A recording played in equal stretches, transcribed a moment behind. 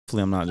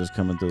Hopefully, I'm not just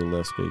coming through the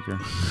left speaker.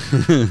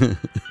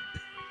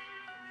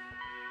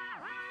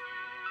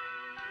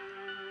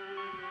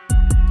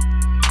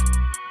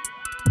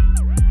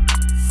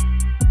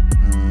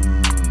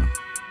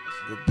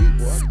 Good beat,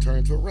 boy. I can turn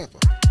into a rapper.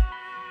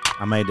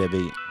 I made that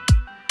beat.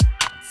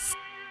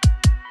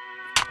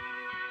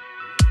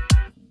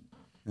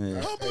 Yeah.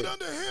 Humbled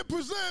Under Him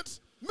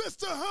presents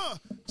Mr.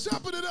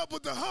 Chopping it up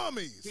with the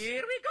HuHmies.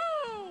 Here we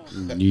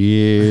go.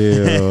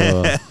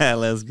 Yeah.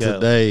 Let's go.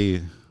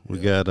 Today we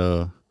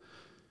got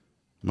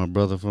my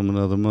brother from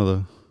another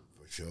mother.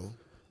 For sure.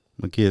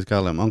 My kids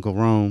call him Uncle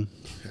Rome.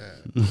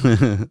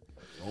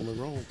 Only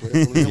wrong. Play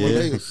on the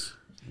Himalayas.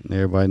 And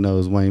everybody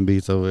knows Wayne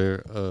Beats over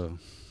there.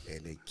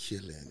 And they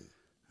killing.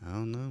 I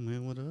don't know,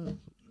 man. What up?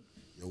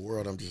 Your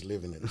world I'm just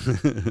living in.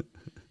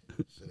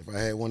 So if I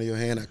had one of your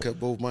hand, I cut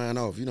both mine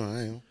off. You know how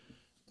I am.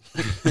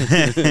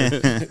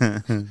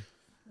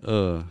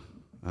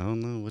 I don't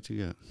know what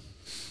you got.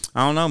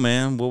 I don't know,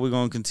 man. What we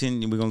gonna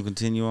continue? We gonna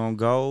continue on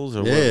goals,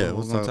 or Yeah,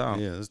 what we gonna talk?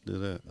 Yeah, let's do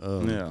that.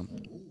 Yeah,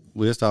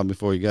 we was talking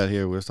before you got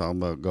here. We was talking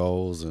about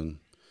goals, and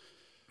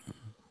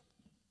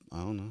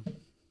I don't know.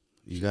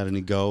 You got any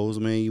goals,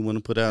 man? You want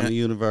to put out in the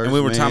universe? And we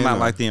were talking man, about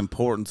like the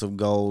importance of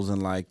goals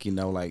and like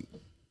like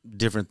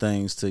different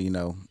things to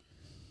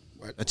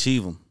Right.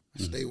 achieve them.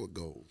 I stay with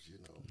goals,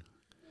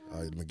 All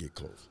right, let me get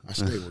close. I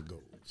stay with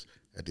goals.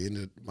 At the end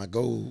of my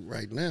goal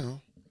right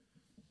now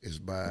is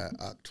by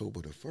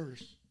October the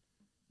 1st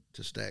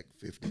to stack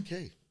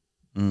 50K.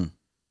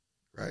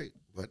 Right?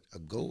 But a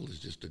goal is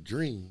just a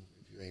dream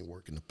if you ain't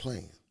working the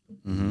plan.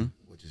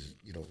 Which is,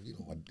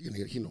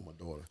 my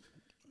daughter.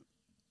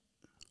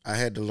 I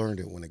had to learn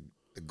that when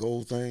the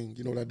goal thing,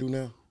 you know what I do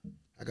now?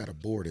 I got a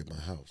board at my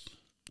house.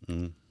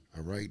 I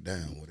write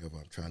down whatever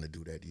I'm trying to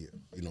do that year,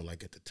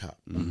 like at the top.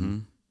 I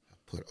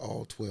put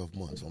all 12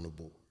 months on the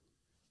board,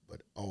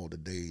 but all the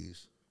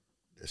days,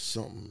 there's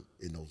something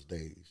in those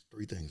days,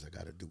 3 things I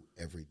got to do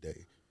every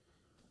day.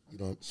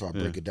 So I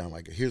break it down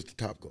like, here's the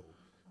top goal.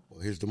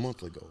 Well, here's the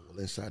monthly goal. Well,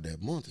 inside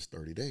that month is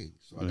 30 days.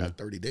 So I got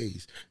 30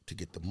 days to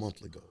get the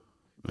monthly goal.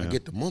 If I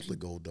get the monthly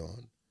goal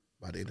done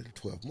by the end of the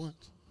 12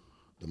 months,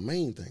 the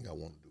main thing I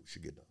want to do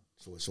should get done.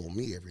 So it's on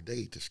me every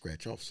day to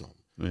scratch off something.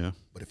 Yeah.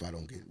 But if I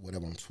don't get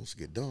whatever I'm supposed to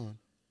get done,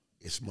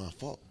 it's my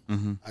fault.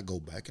 I go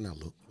back and I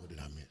look, what did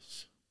I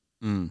miss?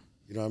 You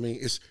know what I mean?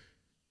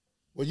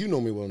 Well, you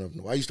know me well enough.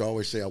 I used to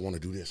always say I want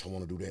to do this, I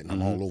want to do that, and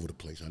I'm all over the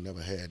place. I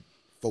never had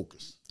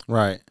focus.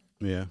 Right.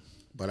 Yeah.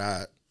 But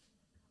I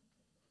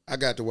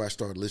got to where I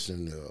started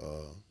listening to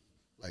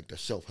like the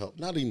self-help.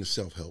 Not even the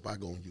self-help. I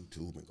go on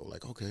YouTube and go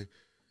like, okay.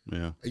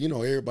 Yeah. And,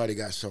 everybody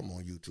got something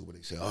on YouTube and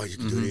they say, oh, you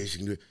can do this, you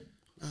can do it.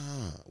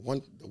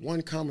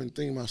 One common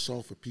theme I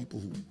saw for people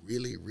who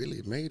really,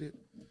 really made it,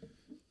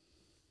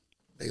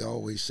 they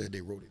always said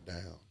they wrote it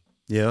down.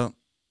 Yeah.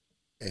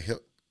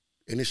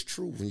 And it's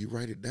true. When you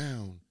write it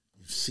down,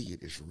 you see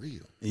it. It's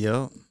real.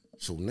 Yeah.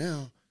 So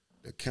now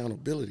the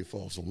accountability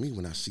falls on me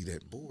when I see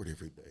that board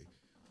every day.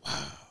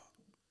 Wow.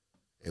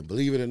 And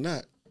believe it or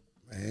not,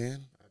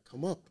 man, I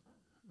come up.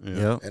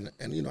 Yeah. And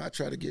I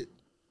try to get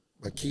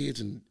my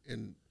kids and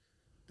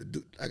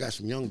I got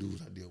some young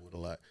dudes I deal with a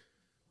lot.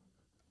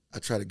 I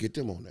try to get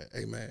them on that.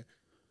 Hey, man,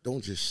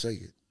 don't just say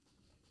it.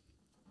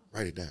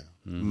 Write it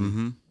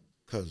down.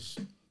 Because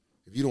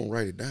if you don't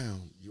write it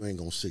down, you ain't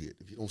going to see it.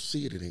 If you don't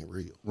see it, it ain't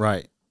real.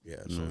 Right.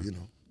 Yeah, so,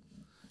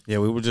 Yeah,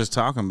 we were just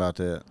talking about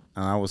that.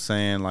 And I was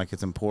saying, like,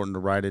 it's important to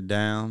write it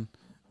down.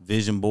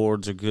 Vision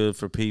boards are good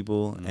for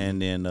people. And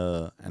then,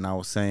 and I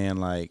was saying,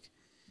 like,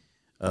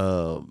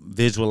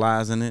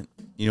 visualizing it.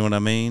 You know what I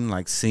mean?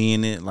 Like,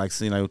 seeing it. Like,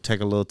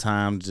 take a little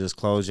time to just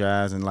close your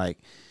eyes and, like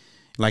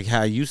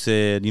how you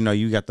said,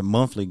 you got the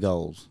monthly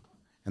goals.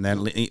 And that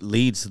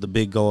leads to the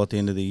big goal at the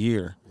end of the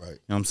year. Right. You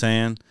know what I'm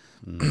saying?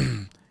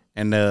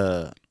 And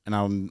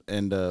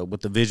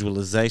with the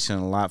visualization,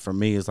 a lot for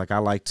me is like I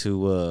like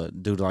to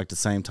do like the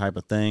same type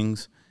of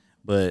things,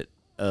 but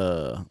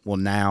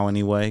now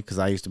anyway, because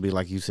I used to be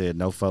like you said,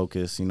 no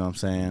focus. You know what I'm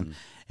saying?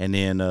 And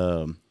then,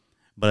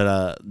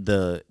 but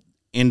the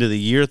end of the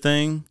year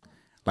thing,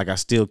 like I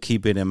still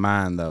keep it in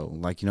mind though.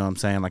 Like, you know what I'm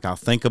saying? Like I'll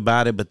think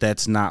about it, but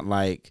that's not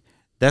like.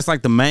 That's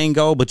like the main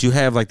goal, but you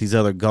have like these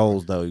other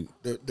goals though.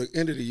 The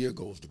end of the year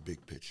goal is the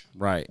big picture.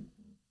 Right.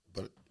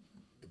 But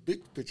the big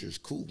picture is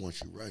cool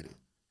once you write it.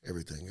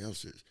 Everything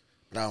else is.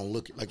 But I don't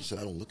look at, like you said,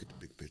 I don't look at the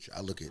big picture.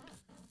 I look at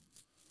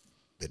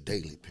the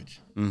daily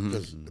picture.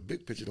 Because the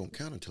big picture don't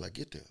count until I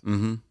get there.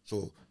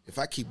 So if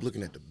I keep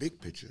looking at the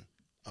big picture,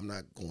 I'm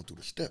not going through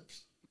the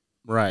steps.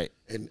 Right.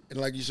 And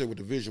like you said with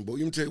the vision board,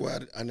 you can tell you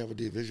why I never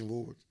did vision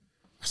boards.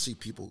 I see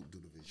people do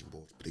the vision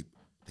boards, but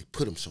they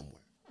put them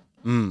somewhere.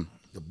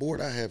 The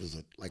board I have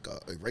is like a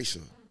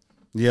eraser.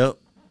 Yep.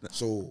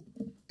 So,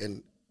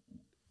 and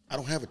I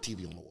don't have a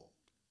TV on the wall.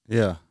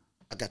 Yeah.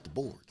 I got the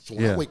board. So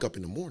when I wake up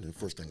in the morning, the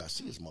first thing I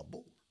see is my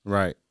board.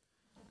 Right.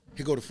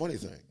 Here go the funny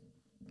thing.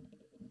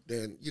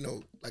 Then,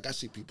 like I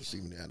see people see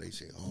me now, they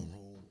say, oh,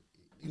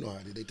 how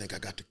they think I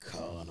got the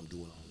car and I'm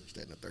doing all this,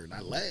 that, and the third. And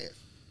I laugh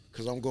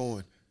because I'm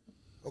going,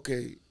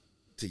 okay,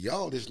 to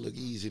y'all this look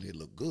easy and it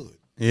look good.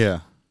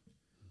 Yeah.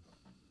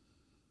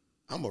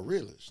 I'm a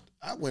realist.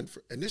 I went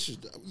for, and this is,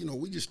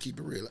 we just keep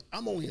it real.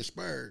 I'm only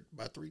inspired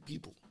by 3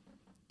 people,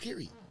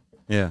 period.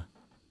 Yeah.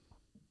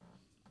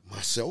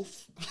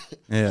 Myself.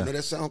 Yeah. I know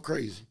that sounds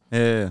crazy.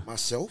 Yeah.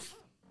 Myself,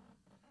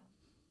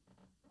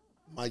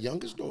 my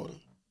youngest daughter,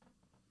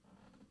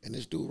 and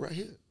this dude right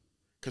here.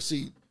 Because,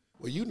 see,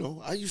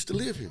 well, I used to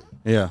live here.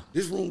 Yeah.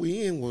 This room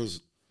we in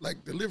was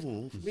like the living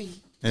room for me.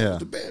 That Yeah. was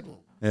the bedroom.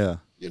 Yeah.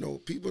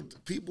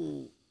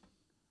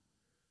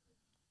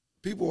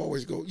 People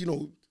always go,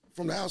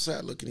 from the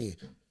outside looking in,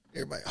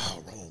 everybody,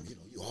 oh, Rome,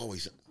 you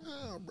always,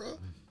 nah, bro.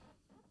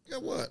 Guess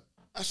what?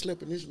 I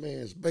slept in this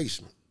man's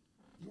basement.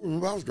 You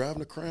remember I was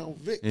driving a Crown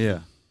Vic.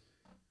 Yeah.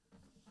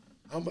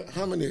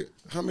 How many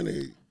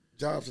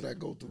jobs did I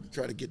go through to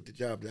try to get the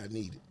job that I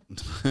needed?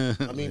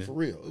 I mean, for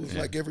real. It was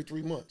like every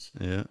 3 months.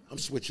 Yeah. I'm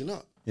switching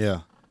up.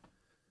 Yeah.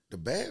 The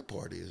bad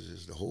part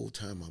is the whole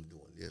time I'm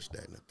doing this,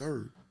 that, and the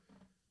third.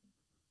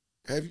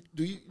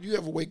 Do you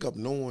ever wake up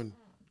knowing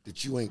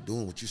that you ain't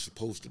doing what you're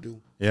supposed to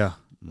do? Yeah.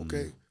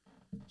 Okay.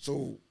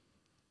 So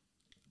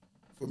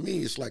for me,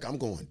 it's like I'm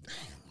going,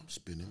 damn, I'm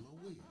spinning my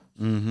wheels.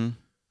 Mm-hmm.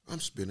 I'm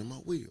spinning my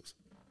wheels.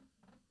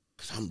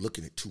 Because I'm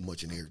looking at too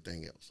much and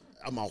everything else.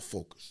 I'm off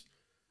focus.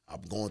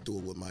 I'm going through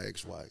it with my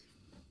ex-wife.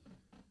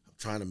 I'm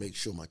trying to make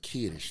sure my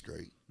kid is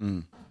straight.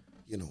 And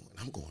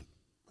I'm going,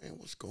 man,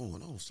 what's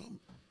going on?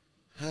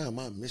 How am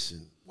I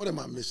missing? What am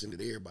I missing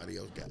that everybody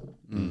else got?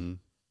 Mm-hmm.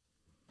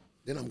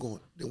 Then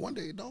one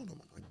day it dawned on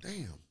me, I'm like,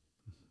 damn,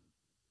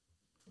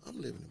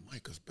 I'm living in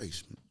Micah's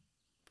basement.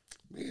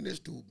 Me and this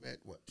dude met,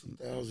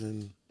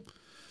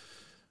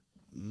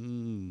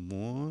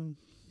 2001?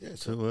 Yeah,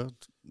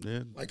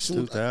 Like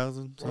soon,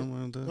 2000,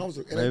 something like that. No, it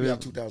had to be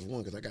out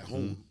 2001 because I got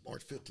home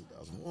March 5th,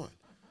 2001.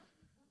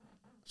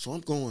 So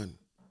I'm going,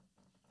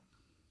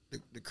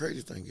 the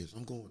crazy thing is,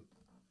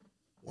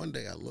 one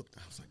day I looked,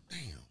 I was like,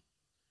 damn,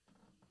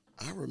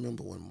 I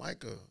remember when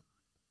Micah.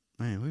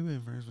 Man, we've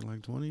been friends for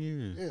like 20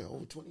 years. Yeah,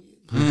 over 20 years.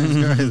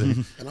 That's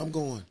crazy. And I'm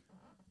going,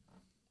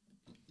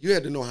 you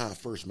had to know how I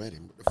first met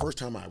him. The first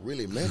time I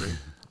really met him,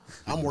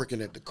 I'm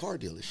working at the car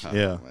dealership.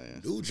 Yeah. Man.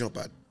 Dude jump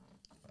out.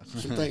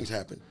 Some things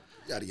happen.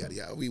 Yada, yada,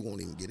 yada. We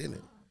won't even get in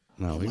it.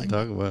 No, we can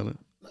talk about it.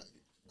 I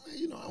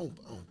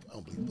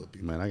don't believe little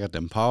people. Man, I got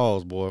them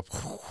paws, boy.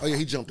 Oh, yeah,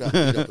 he jumped out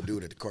and beat up a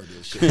dude at the car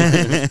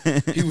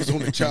dealership. He was on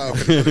the job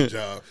at another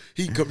job.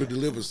 He come to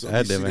deliver something. I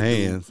had them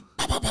hands. Dude,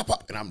 pop, pop, pop,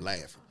 pop, and I'm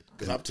laughing.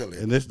 Because I'm telling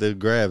him. And this dude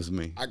grabs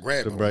me. I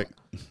grabbed the him. brake.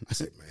 I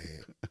said,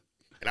 man.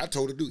 And I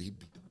told the dude, he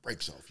beat the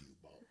brakes off you,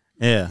 bro.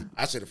 Yeah.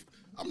 I said,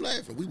 I'm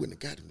laughing. We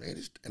wouldn't have got him, man.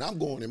 And I'm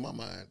going in my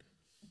mind.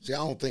 See, I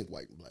don't think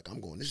white and black.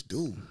 I'm going, this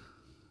dude.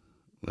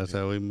 That's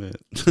how we met.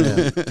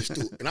 This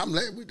dude. And I'm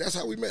laughing. That's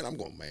how we met. I'm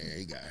going, man,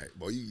 he got hurt.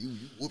 Boy, you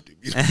whooped him.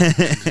 Just go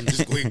ahead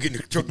and get in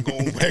the truck and go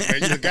on back,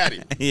 man. You done got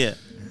him. Yeah.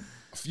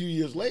 A few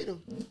years later,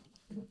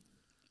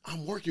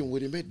 I'm working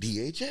with him at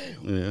DHL.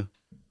 Yeah.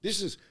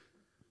 This is,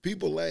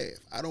 people laugh.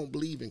 I don't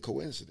believe in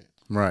coincidence.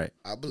 Right.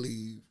 I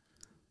believe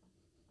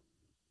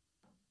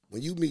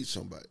when you meet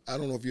somebody, I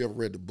don't know if you ever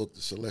read the book,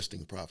 The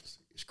Celestine Prophecy.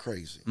 It's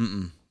crazy.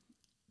 Mm-mm.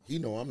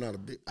 I'm not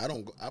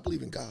I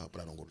believe in God,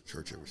 but I don't go to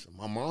church every Sunday.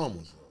 My mom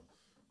was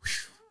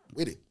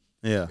with it.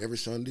 Yeah. Every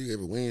Sunday,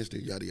 every Wednesday,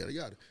 yada, yada,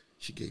 yada.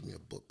 She gave me a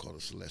book called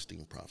The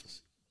Celestine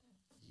Prophecy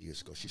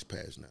years ago. She's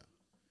passed now.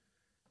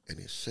 And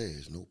it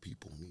says no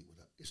people meet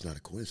without, it's not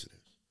a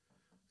coincidence.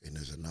 And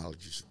there's a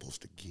knowledge you're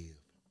supposed to give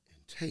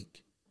and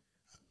take.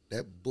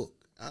 That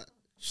book, I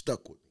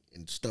stuck with me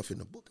and stuff in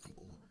the book. I'm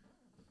going,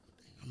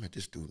 dang, I'm at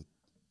this dude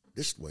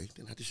this way.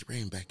 Then I just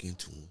ran back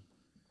into him.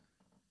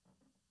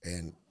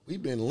 And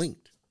we've been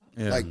linked.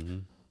 Yeah. Like,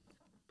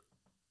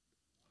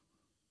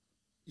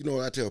 you know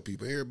what I tell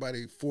people?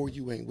 Everybody for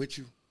you ain't with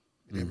you,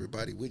 and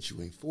everybody with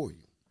you ain't for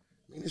you.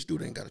 I mean, this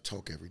dude ain't got to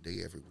talk every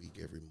day, every week,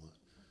 every month.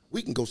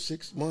 We can go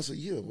 6 months, a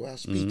year without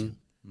speaking.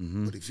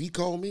 But if he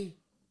call me,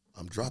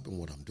 I'm dropping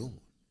what I'm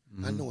doing.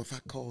 I know if I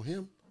call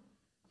him,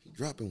 he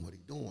dropping what he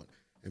doing.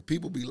 And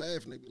people be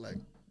laughing. They be like,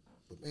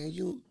 but man,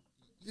 you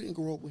didn't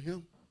grow up with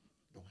him.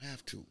 You don't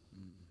have to.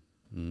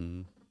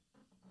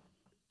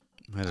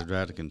 Had to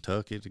drive to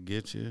Kentucky to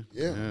get you.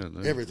 Yeah,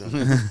 man. everything.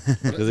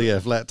 Because he had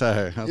a flat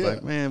tire. I was Yeah.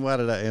 like, man, why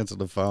did I answer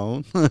the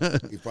phone?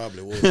 He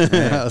probably was. But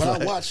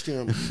I watched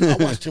him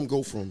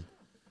go from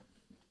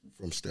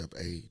step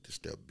A to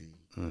step B,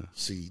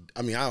 C.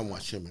 I mean, I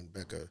watched him and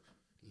Becca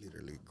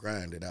literally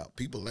grind it out.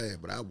 People laugh,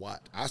 but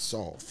I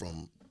saw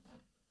from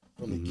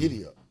the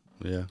giddy up.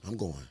 Yeah. I'm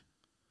going.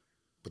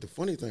 But the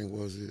funny thing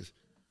is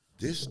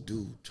this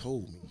dude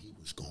told me he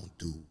was going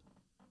to do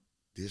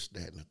this,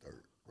 that, and the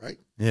third, right?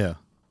 Yeah.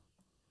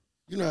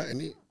 You know,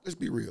 and let's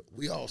be real.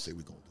 We all say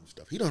we're going to do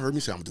stuff. He done heard me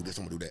say, I'm going to do this,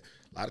 I'm going to do that.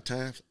 A lot of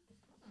times,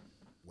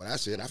 what I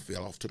said, I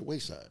fell off to the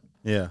wayside.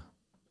 Yeah.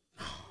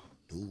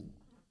 Dude,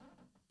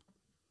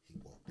 he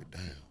walked it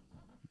down.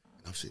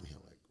 And I'm sitting here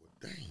like, well,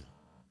 damn.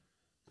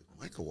 If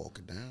Michael walk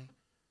it down,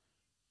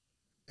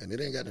 and it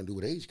ain't got nothing to do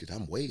with age because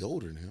I'm way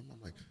older than him. I'm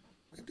like,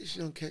 man, this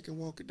young cat can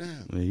walk it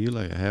down. Man, you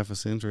like a half a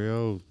century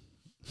old.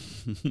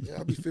 Yeah,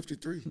 I'll be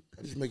 53.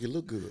 I just make it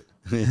look good.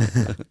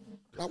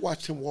 I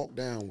watched him walk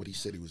down what he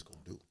said he was going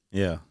to do.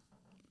 Yeah.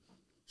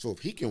 So if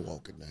he can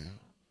walk it down,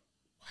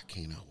 why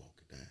can't I walk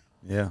it down?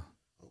 Yeah.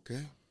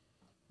 Okay?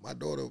 My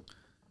daughter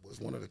was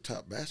one of the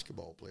top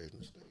basketball players in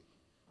the state.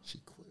 She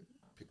quit,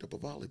 picked up a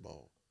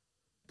volleyball.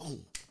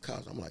 Boom.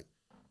 Cause I'm like,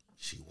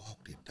 she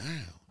walked it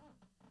down.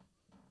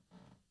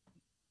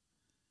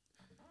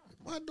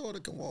 If my daughter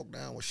can walk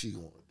down what she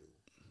want to do,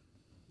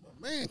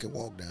 my man can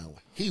walk down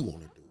what he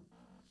want to do.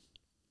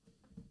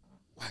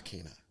 Why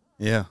can't I?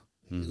 Yeah.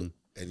 Mm-hmm.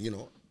 And you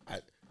know,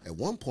 at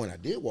one point I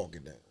did walk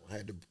it down.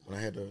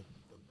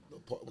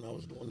 When I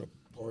was doing the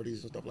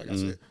parties and stuff like I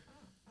said,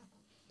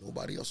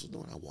 nobody else was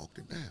doing it. I walked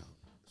it down.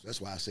 So that's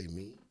why I say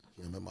me,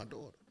 him, and my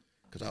daughter.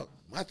 Because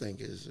my thing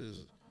is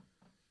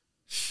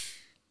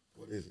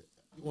what is it?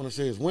 You want to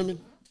say it's women?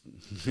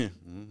 Yeah,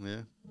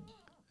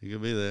 it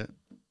could be that.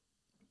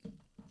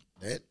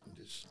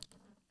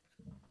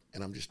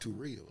 And I'm just too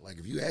real. Like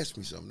if you ask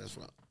me something, that's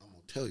what I'm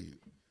gonna tell you.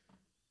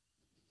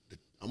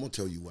 I'm gonna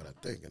tell you what I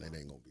think, and it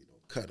ain't gonna be no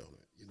cut on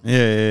it. You know?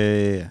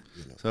 Yeah.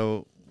 You know?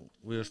 So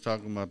we was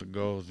talking about the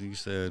goals. You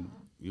said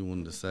you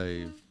wanted to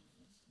save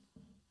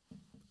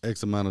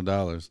X amount of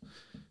dollars.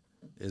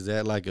 Is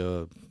that like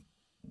what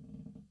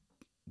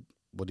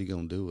are you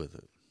gonna do with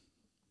it?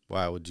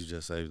 Why would you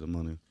just save the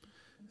money?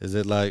 Is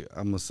it like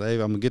I'm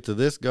gonna get to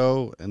this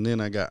goal, and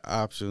then I got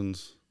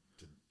options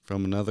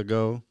from another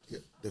goal?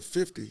 Yeah, the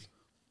 50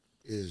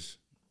 is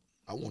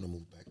I want to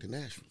move back to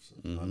Nashville. So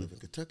I live in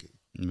Kentucky.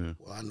 Yeah.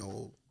 Well, I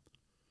know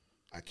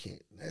I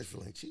can't.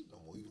 Nashville ain't cheap no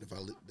more, even if I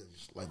live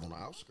on the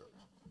outskirts.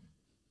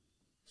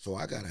 So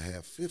I gotta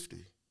have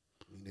 50,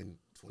 meaning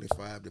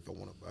 25 if I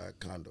want to buy a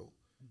condo,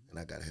 and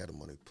I gotta have the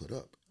money put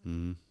up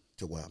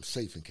to where I'm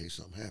safe in case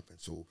something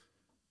happens. So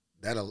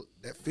that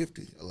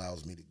 50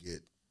 allows me to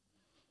get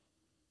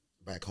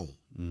back home.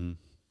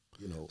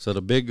 You know. So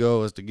the big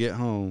goal is to get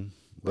home,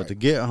 but to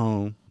get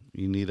home,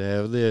 you need to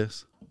have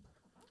this.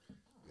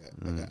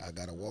 I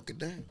gotta walk it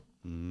down.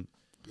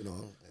 You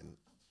know, and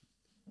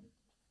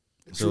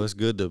so it's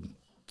good to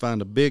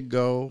find a big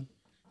goal.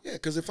 Yeah,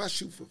 because if I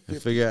shoot for 50,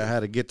 and figure out how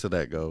to get to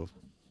that goal.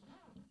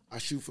 I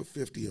shoot for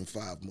 50 in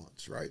 5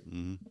 months, right?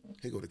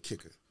 Here go the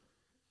kicker.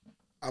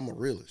 I'm a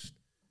realist.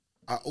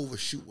 I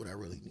overshoot what I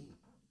really need.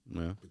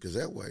 Yeah. Because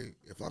that way,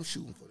 if I'm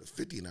shooting for the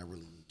 50 and I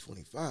really need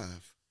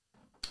 25,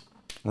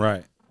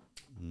 Right.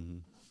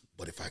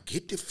 but if I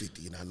get to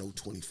 50 and I know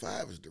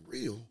 25 is the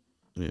real,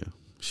 Yeah.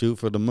 Shoot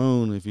for the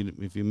moon. If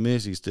you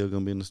miss, you're still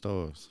gonna be in the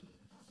stars.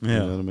 Yeah. You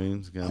know what I mean?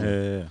 It's kinda,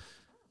 Yeah.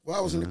 well,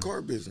 I was in the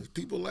car business.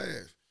 People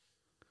laugh.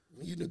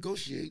 When you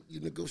negotiate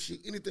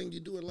anything you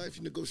do in life,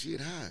 you negotiate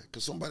high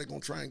because somebody gonna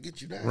try and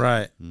get you down.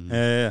 Right.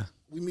 Yeah.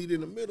 We meet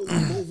in the middle.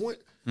 We both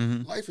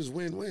win. Life is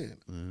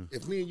win-win.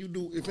 If me and you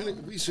do, if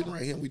we sitting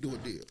right here and we do a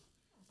deal,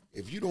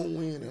 if you don't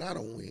win and I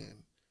don't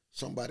win,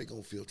 somebody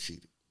gonna feel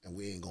cheated, and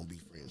we ain't gonna be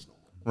friends no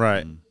more.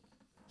 Right.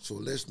 So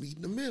let's meet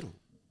in the middle.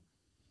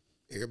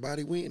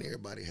 Everybody win,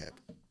 everybody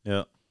happy.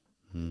 Yeah.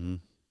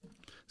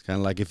 It's kind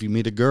of like if you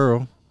meet a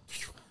girl,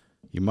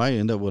 you might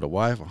end up with a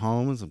wife, a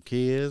home, and some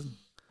kids,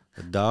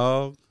 a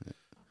dog.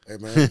 Hey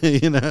man,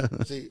 You know,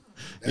 see,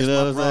 that's you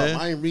know my what I'm problem. saying?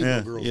 I ain't meeting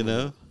no girls. You no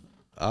know, more.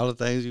 all the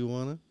things you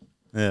wanted.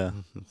 Yeah.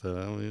 So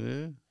I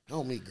mean, I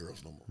don't meet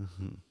girls no more.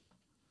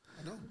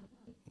 I don't.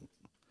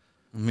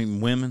 I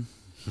mean, women.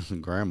 yeah.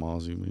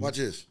 Grandmas, you mean? Watch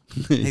this.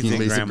 You said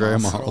meet some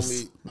grandmas.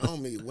 grandmas.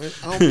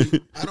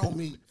 I don't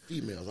meet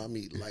females. I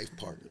meet life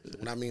partners.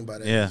 What I mean by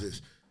that is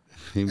this.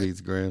 He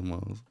meets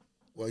grandmas.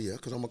 Well, yeah,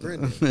 because I'm a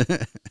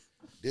granddad.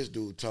 This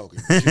dude talking.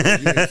 You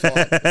ain't fall.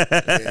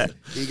 Man,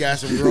 he got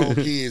some grown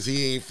kids.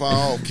 He ain't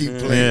fall. Keep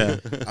playing.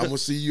 I'm going to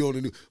see you on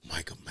the news.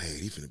 Michael, man,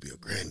 he finna be a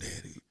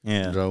granddaddy.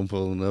 Yeah. Drone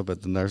pulling up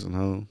at the nursing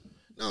home.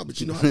 No, but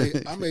you know,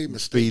 I made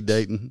mistakes Speed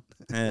dating.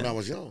 when I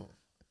was young.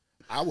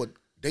 I would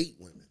date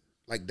women,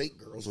 like date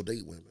girls or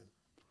date women,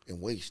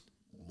 and waste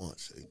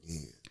months and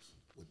years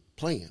with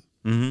playing.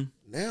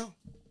 Now,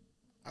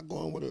 I go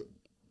on with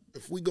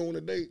if we go on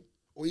a date,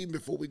 or even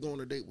before we go on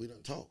a date, we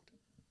done talked.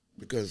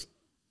 Because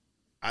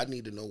I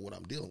need to know what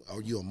I'm dealing with.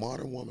 Are you a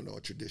modern woman or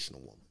a traditional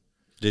woman?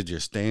 Did your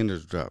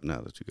standards drop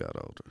now that you got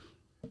older?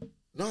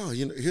 No,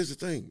 you know, here's the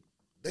thing.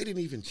 They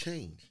didn't even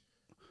change.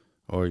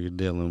 Or you're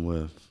dealing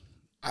with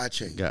I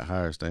changed. got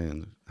higher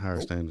standards.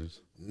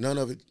 None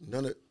of it.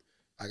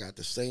 I got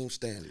the same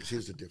standards.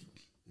 Here's the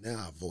difference.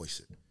 Now I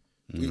voice it.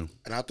 And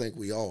I think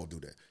we all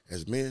do that.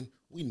 As men,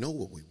 we know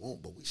what we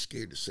want, but we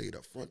scared to say it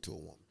up front to a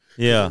woman.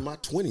 Yeah. In my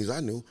 20s, I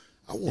knew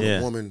I want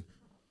a woman.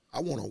 I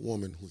want a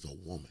woman who's a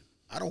woman.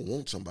 I don't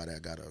want somebody I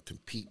got to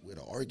compete with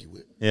or argue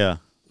with. Yeah.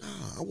 Nah,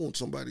 I want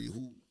somebody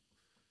who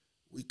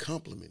we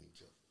compliment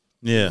each other.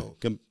 Yeah.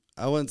 You know?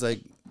 I wouldn't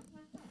say,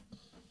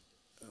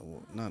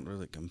 not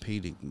really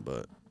competing,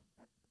 but,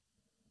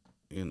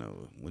 you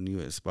know, when you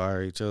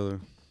inspire each other.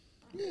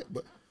 Yeah,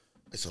 but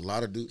it's a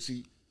lot of dudes.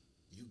 See,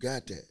 you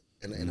got that.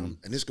 And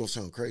this going to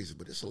sound crazy,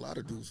 but it's a lot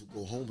of dudes who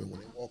go home and when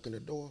they walk in the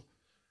door,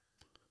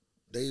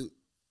 they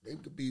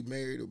could be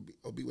married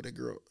or be with that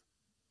girl.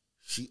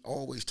 She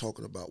always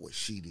talking about what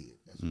she did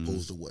as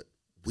opposed to what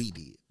we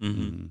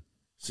did.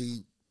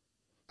 See,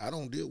 I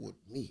don't deal with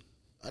me.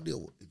 I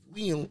deal with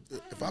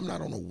if I'm not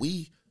on a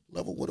we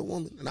level with a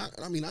woman. And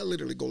I mean, I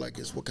literally go like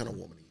this: what kind of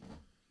woman are you?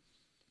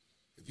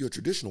 If you're a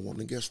traditional woman,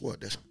 then guess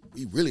what?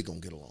 We really gonna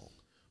get along,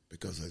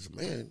 because as a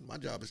man, my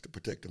job is to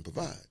protect and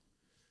provide,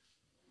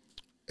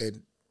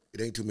 and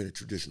it ain't too many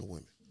traditional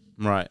women.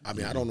 Right. I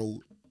mean, I don't know.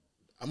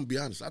 I'm gonna be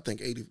honest. I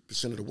think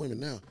 80% of the women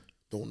now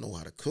don't know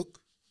how to cook,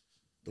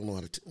 don't know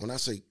how to. When I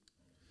say,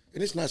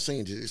 and it's not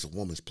saying that it's a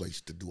woman's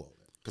place to do all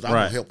that, because I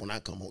don't help when I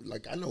come home.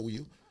 Like, I know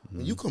you.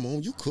 When you come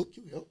home, you cook,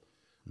 you help.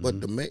 But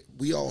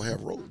we all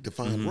have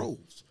defined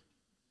roles.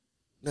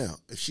 Now,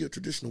 if she's a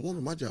traditional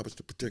woman, my job is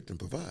to protect and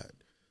provide.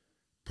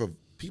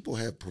 People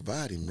have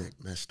providing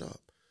messed up.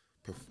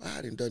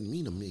 Providing doesn't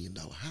mean $1 million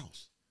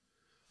house.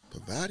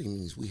 Providing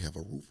means we have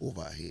a roof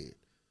over our head,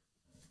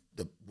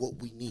 what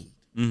we need.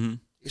 Mm-hmm.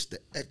 It's the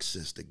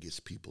excess that gets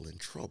people in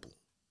trouble.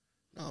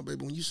 No,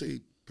 baby, when you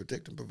say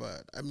protect and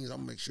provide, that means I'm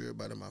going to make sure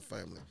everybody in my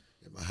family,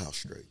 in my house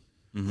straight.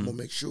 I'm going to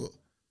make sure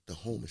the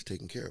home is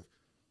taken care of.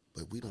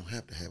 But we don't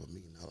have to have $1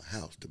 million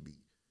house to be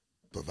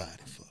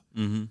provided for.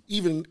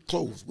 Even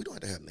clothes. We don't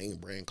have to have name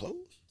brand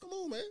clothes. Come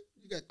on, man.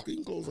 You got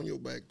clean clothes on your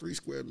back, 3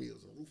 square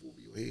meals, a roof over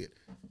your head.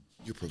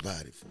 You're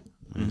provided for.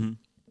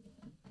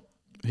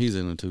 He's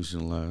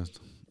institutionalized.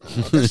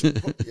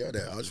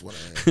 That's what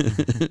I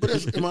am.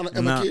 But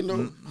am I kidding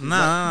though?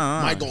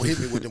 Nah. Mike gonna hit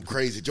me with them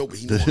crazy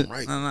jokes, but he know I'm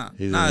right.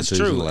 No, it's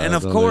true. And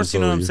of course, you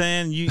know what I'm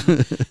saying?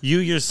 You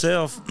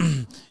yourself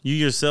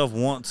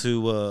want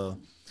to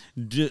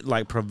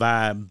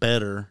provide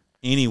better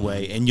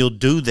anyway, and you'll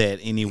do that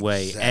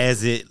anyway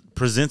as it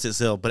presents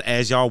itself. But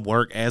as y'all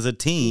work as a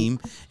team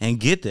and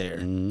get there,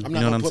 I'm not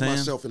gonna put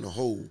myself in the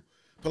hole.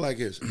 Put like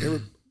this: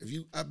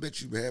 I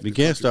bet you have. You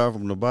can't start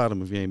from the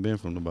bottom if you ain't been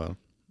from the bottom.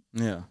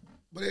 Yeah.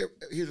 But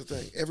here's the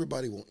thing: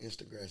 everybody wants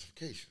instant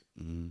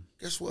gratification.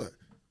 Guess what?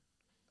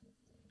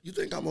 You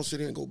think I'm gonna sit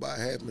here and go buy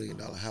a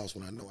 $500,000 house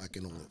when I know I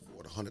can only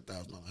afford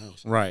 $100,000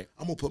 house? Right.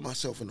 I'm gonna put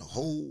myself in a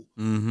hole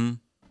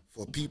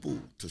for people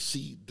to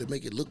see, to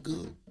make it look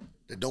good,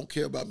 that don't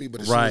care about me,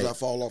 but as soon as I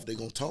fall off, they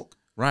gonna talk.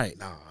 Right.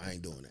 Nah, I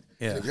ain't doing that.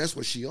 Yeah. If that's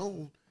what she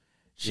owned,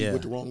 she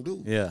with the wrong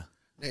dude. Yeah.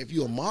 Now, if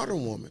you're a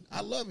modern woman,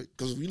 I love it,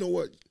 because you know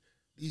what?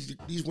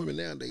 These women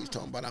nowadays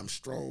talking about I'm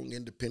strong,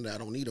 independent, I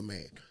don't need a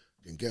man.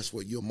 Then guess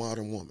what? You're a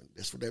modern woman.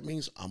 That's what that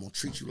means. I'm going to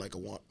treat you like a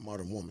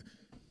modern woman.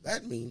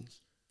 That means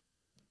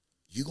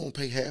you're going to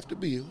pay half the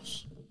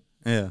bills.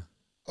 Yeah.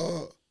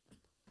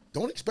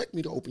 Don't expect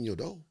me to open your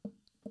door.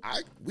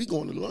 We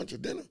going to lunch or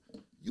dinner.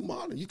 You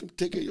modern. You can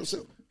take care of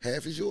yourself.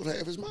 Half is yours,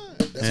 half is mine.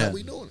 That's how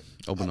we doing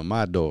it. Open up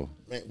my door.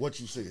 Man, what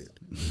you said.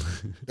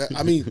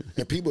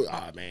 And people,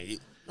 man,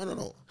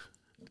 no.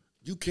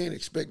 You can't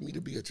expect me to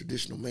be a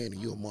traditional man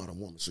and you're a modern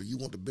woman. So you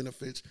want the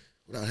benefits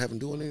without having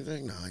to do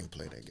anything? No, I ain't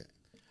play that game.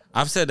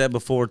 I've said that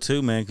before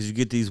too, man, because you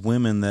get these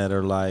women that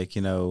are like,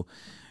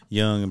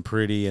 young and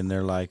pretty, and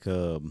they're like,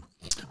 oh,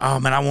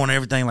 man, I want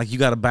everything. Like, you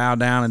got to bow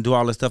down and do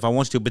all this stuff I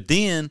want you to. But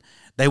then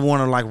they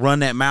want to, like, run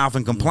that mouth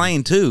and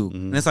complain too.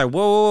 And it's like,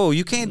 whoa,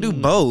 you can't do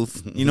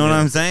both. You know what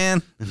I'm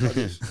saying?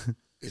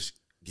 It's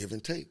give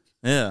and take.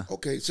 Yeah.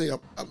 Okay, say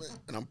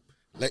I'm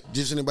like,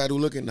 just anybody who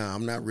looking,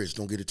 I'm not rich.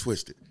 Don't get it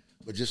twisted.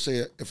 But just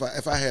say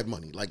if I had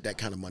money, like that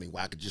kind of money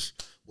where I could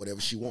just,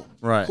 whatever she want.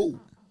 Right. Cool.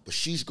 But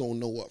she's going to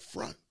know up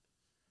front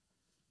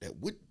that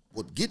with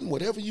getting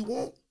whatever you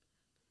want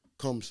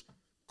comes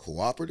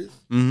cooperative,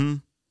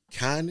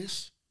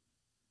 kindness,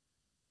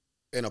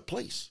 and a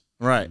place.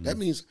 Right. That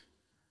means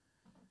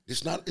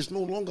it's no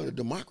longer a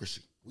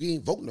democracy. We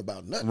ain't voting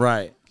about nothing.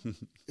 Right.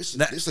 It's a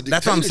dictatorship.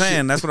 That's what I'm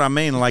saying. That's what I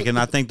mean. Like, and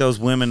I think those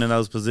women in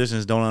those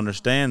positions don't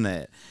understand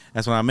that.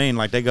 That's what I mean.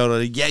 Like, they go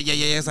to yeah.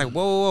 It's like,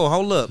 whoa,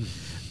 hold up.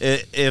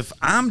 If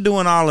I'm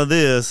doing all of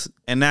this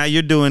and now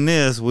you're doing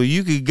this, well,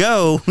 you could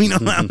go, you know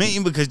what I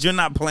mean? Because you're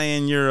not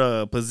playing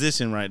your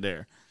position right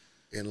there.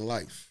 In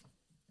life,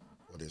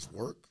 whether it's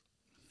work,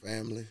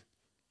 family,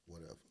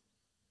 whatever,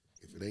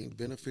 if it ain't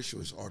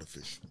beneficial, it's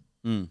artificial.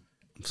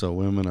 So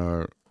women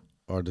are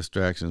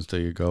distractions to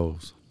your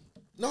goals.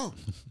 No.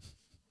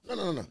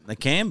 They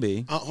can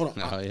be. Hold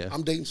on. Oh, yeah.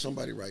 I'm dating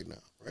somebody right now,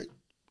 right?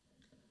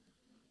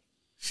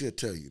 She'll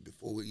tell you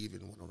before we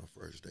even went on our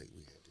first date,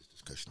 we had this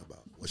discussion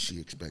about what she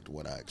expected,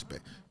 what I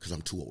expect, because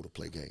I'm too old to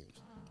play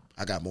games.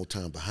 I got more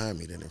time behind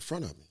me than in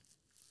front of me.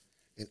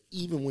 And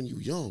even when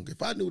you're young,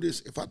 if I knew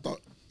this, if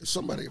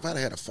I'd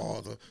had a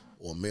father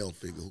or a male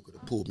figure who could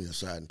have pulled me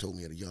aside and told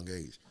me at a young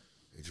age,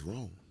 hey,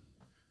 Jerome,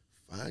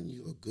 find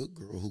you a good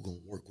girl who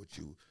going to work with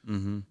you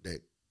that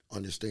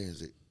understands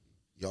that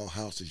y'all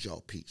house is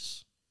y'all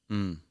peace.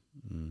 You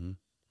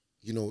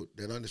know,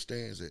 that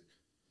understands that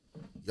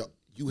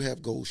you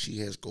have goals, she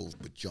has goals,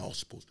 but y'all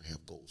supposed to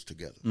have goals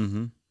together.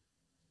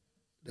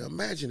 Now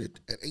imagine it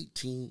at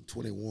 18,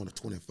 21, or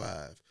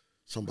 25,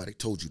 somebody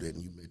told you that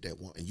and you made that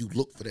one, and you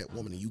looked for that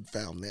woman and you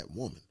found that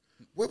woman.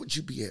 Where would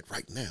you be at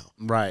right now?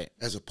 Right.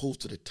 As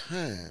opposed to the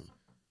time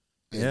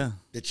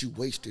that you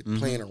wasted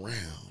playing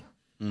around.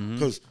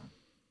 Because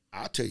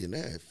I'll tell you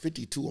now, at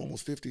 52,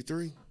 almost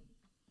 53,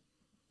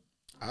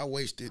 I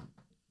wasted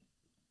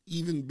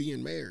even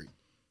being married.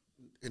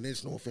 And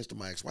it's no offense to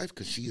my ex-wife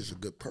because she is a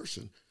good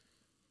person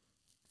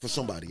for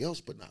somebody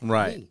else, but not for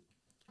me.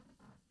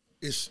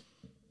 it's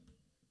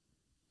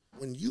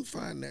when you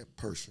find that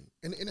person,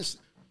 and it's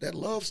that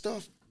love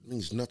stuff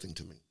means nothing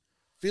to me.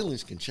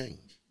 Feelings can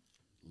change.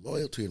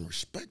 Loyalty and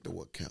respect are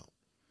what count.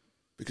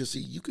 Because, see,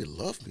 you can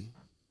love me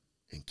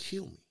and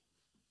kill me.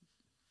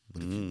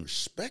 But if you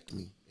respect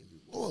me and you're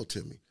loyal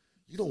to me,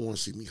 you don't want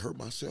to see me hurt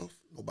myself.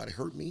 Nobody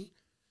hurt me.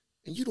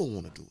 And you don't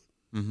want to do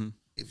it. Mm-hmm.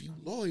 If you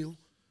loyal,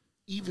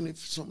 even if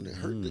something that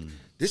hurt,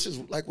 this is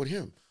like with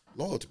him.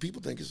 Loyalty,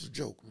 people think it's a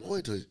joke.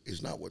 Loyalty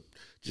is not what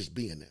just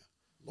being there.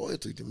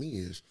 Loyalty to me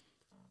is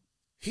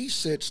he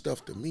said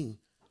stuff to me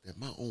that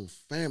my own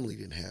family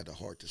didn't have the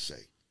heart to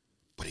say.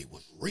 But it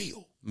was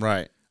real.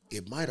 Right.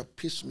 It might have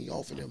pissed me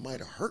off and it might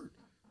have hurt,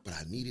 but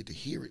I needed to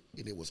hear it,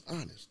 and it was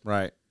honest.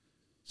 Right.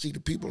 See, the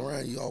people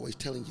around you always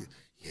telling you,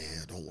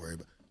 yeah, don't worry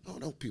about it. No,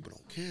 those people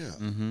don't care.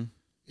 Mm-hmm.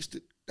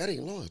 That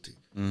ain't loyalty.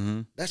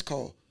 Mm-hmm. That's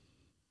called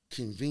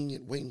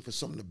convenient waiting for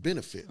something to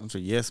benefit. Those are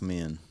yes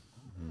men.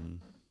 Mm-hmm.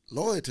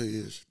 Loyalty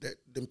is that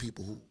them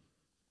people who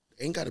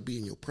ain't got to be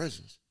in your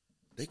presence.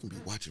 They can be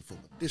watching from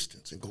a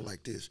distance and go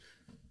like this.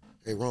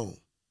 Hey, Rome,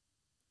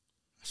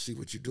 I see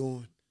what you're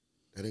doing.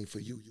 That ain't for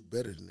you. You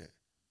better than that.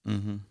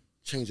 Mm-hmm.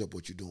 Change up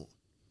what you're doing.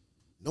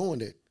 Knowing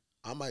that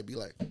I might be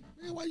like,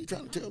 man, why you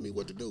trying to tell me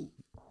what to do?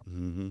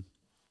 Mm-hmm.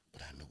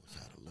 But I know it's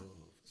out of love.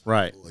 It's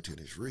right. Loyalty,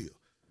 and it's real.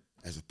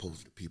 As opposed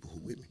to the people who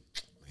with me.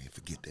 Man,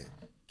 forget that.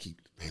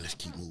 Let's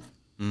keep moving.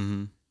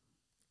 Mm-hmm.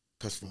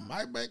 Because from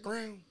my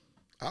background,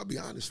 I'll be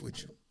honest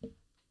with you.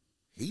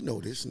 He know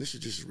this, and this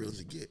is just as real as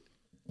it get.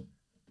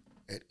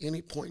 At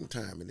any point in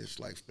time in this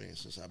lifespan,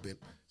 since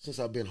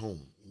I've been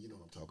home, you know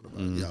what I'm talking about.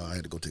 Mm-hmm. Yeah, I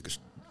had to go take a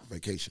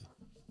vacation.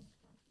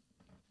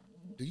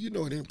 Do you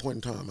know at any point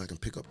in time I can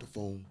pick up the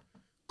phone,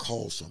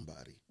 call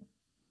somebody,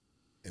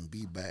 and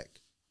be back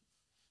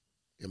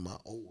in my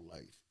old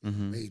life in a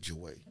major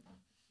way?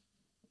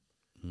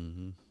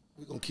 Mm-hmm.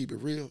 We're going to keep it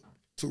real.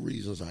 2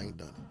 reasons I ain't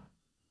done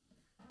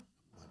it.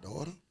 My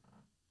daughter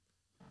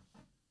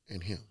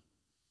and him.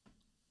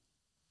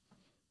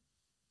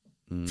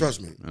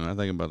 Trust me. And I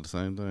think about the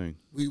same thing.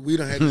 We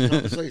done had these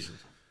conversations.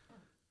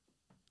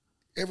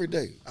 Every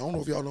day. I don't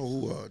know if y'all know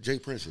who Jay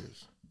Prince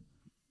is.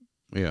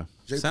 Yeah.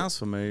 Sounds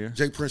familiar.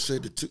 Jay Prince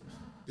said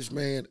this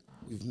man,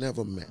 we've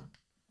never met,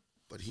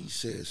 but he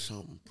said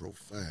something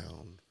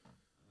profound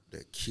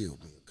that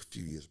killed me a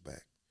few years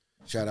back.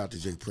 Shout out to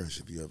Jay Prince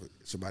if you ever,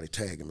 somebody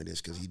tag him in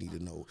this because he need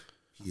to know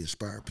he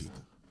inspired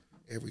people.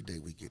 Every day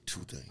we get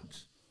 2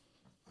 things,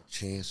 a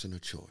chance and a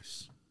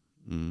choice.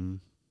 Mm-hmm.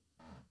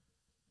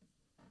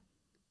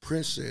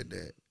 Prince said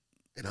that,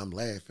 and I'm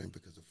laughing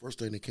because the first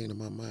thing that came to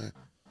my mind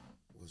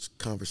was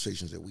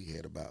conversations that we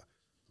had about,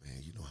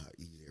 man, you know how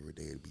easy every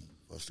day it'd be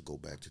for us to go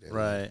back to that.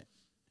 Right. Life.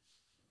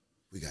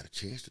 We got a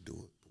chance to do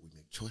it, but we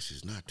make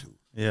choices not to.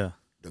 Yeah.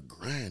 The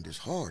grind is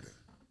harder,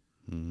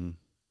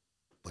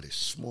 but it's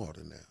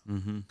smarter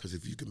now. Because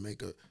if you can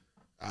make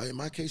in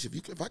my case,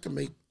 if I can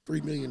make 3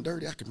 million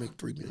dirty, I can make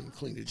 3 million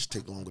clean. It just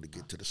take longer to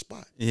get to the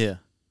spot. Yeah.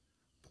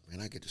 But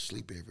man, I get to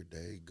sleep every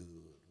day, good.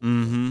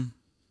 Mm-hmm.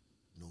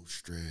 No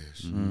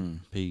stress.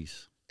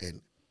 Peace.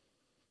 And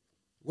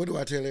what do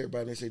I tell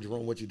everybody? They say,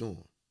 Jerome, what you doing?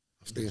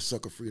 I'm staying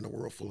sucker free in a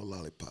world full of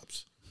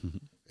lollipops.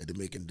 And they're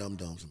making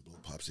dum-dums and blow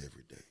pops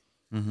every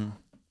day.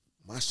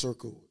 My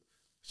circle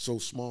so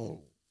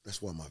small,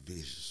 that's why my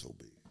vision is so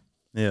big.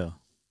 Yeah.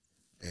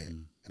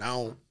 And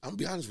I'm gonna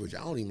be honest with you,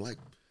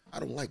 I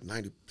don't like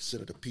 90%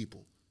 of the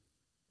people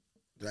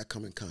that I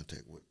come in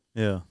contact with.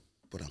 Yeah.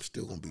 But I'm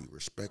still gonna be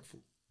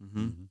respectful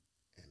and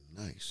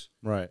nice.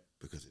 Right.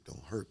 Because it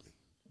don't hurt me.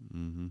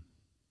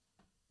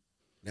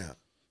 Now,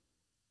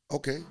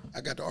 okay, I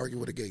got to argue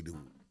with a gay dude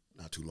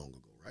not too long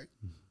ago, right?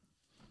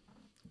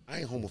 I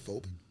ain't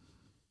homophobic.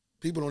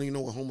 People don't even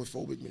know what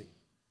homophobic means.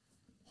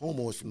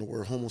 Homo is from the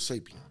word homo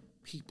sapien,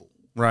 people.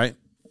 Right.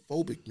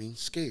 Phobic means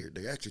scared.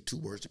 They're actually 2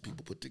 words that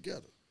people put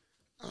together.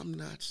 I'm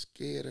not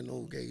scared of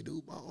no gay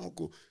dude. My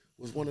uncle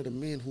was one of the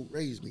men who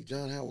raised me.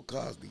 John Howard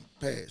Cosby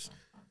passed.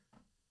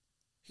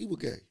 He was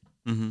gay.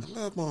 I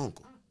love my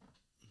uncle.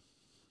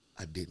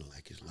 I didn't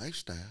like his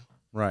lifestyle.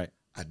 Right.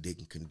 I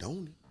didn't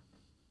condone it,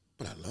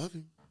 but I love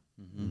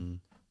him.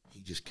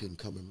 He just couldn't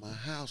come in my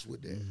house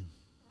with that.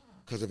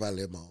 Because if I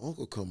let my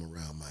uncle come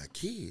around my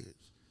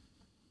kids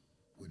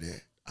with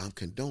that, I'm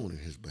condoning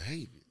his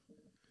behavior.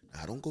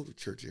 Now, I don't go to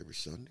church every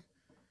Sunday.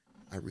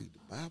 I read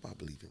the Bible. I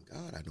believe in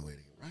God. I know it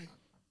ain't right.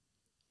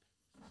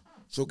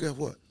 So guess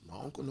what? My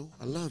uncle know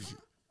I love you,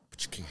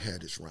 but you can't have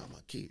this around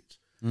my kids.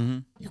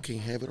 You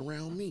can't have it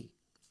around me.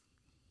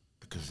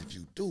 Because if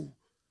you do,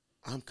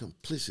 I'm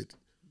complicit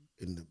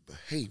in the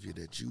behavior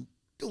that you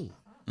doing.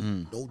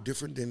 No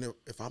different than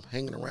if I'm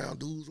hanging around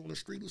dudes on the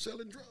street who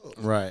selling drugs.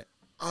 Right.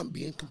 I'm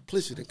being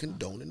complicit in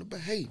condoning the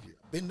behavior.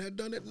 Been there,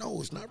 done it? No,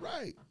 it's not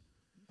right.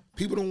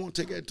 People don't want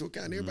to take that into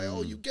account. Everybody,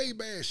 oh, you gay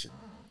bashing.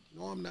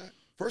 No, I'm not.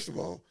 First of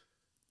all,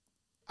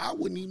 I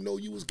wouldn't even know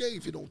you was gay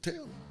if you don't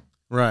tell me.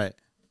 Right.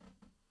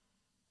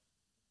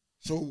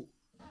 So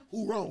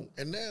who wrong?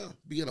 And now,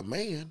 being a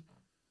man,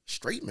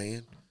 straight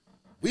man,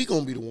 we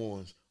going to be the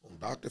ones on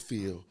Dr.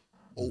 Phil,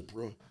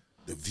 Oprah,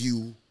 The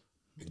View,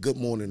 and Good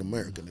Morning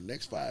America in the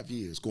next 5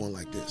 years going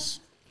like this.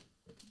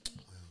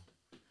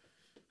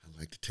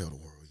 tell the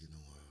world,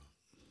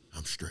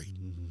 I'm straight.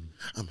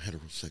 I'm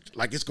heterosexual.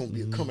 Like it's gonna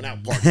be a coming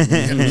out party.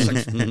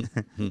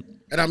 Heterosexual.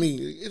 And I mean,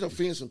 it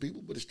offends some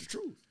people, but it's the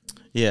truth.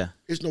 Yeah.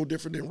 It's no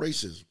different than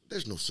racism.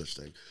 There's no such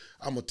thing.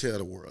 I'm gonna tell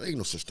the world, ain't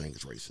no such thing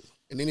as racism.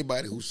 And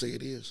anybody who say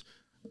it is,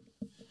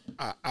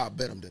 I'll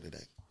bet them that it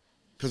ain't.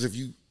 Because if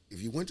you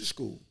went to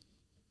school,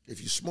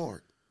 if you're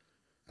smart,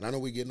 and I know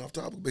we're getting off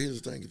topic, but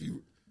here's the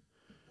thing: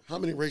 how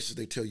many races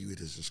they tell you it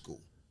is in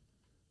school?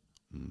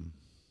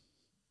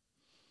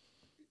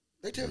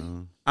 They tell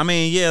you. I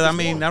mean, yeah.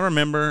 I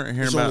remember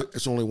hearing about.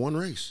 It's only one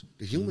race,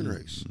 the human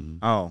race.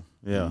 Oh,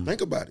 yeah.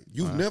 Think about it.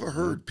 You've never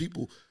heard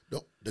people.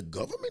 The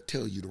government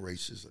tell you the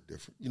races are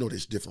different.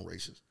 There's different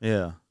races.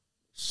 Yeah.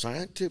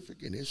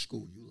 Scientific and in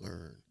school, you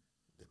learn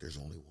that there's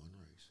only one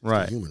race. It's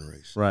Right. the human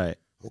race. Right.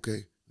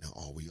 Okay. Now,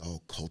 are we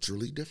all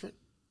culturally different?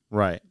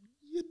 Right.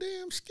 You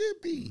damn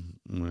skippy.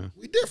 Yeah.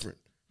 We different.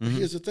 But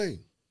here's the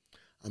thing.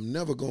 I'm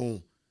never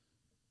going.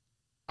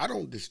 I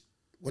don't just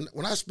when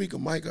I speak of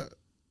Micah.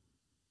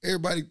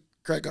 Everybody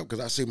crack up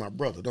because I say my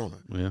brother, don't I?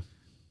 Yeah.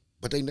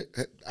 But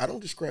I don't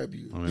describe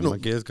you. I mean, my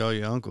kids call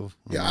you uncle.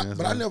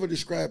 I never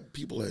describe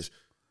people as,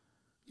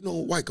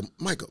 Micah,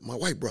 my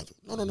white brother.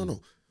 No.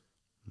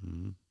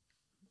 Mm-hmm.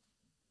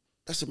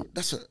 That's a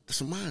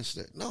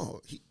mindset. No,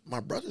 my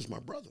brother's my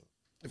brother.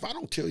 If I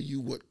don't tell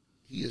you what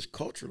he is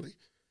culturally,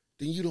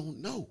 then you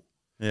don't know.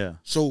 Yeah.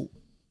 So,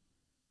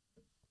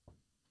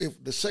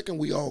 if the second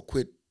we all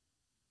quit.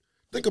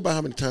 Think about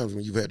how many times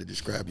when you've had to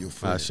describe your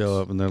friends. I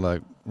show up and they're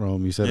like,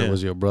 Rome, you said it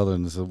was your brother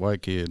and it's a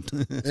white kid.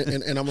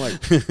 and I'm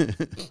like,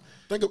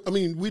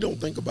 we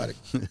don't think about it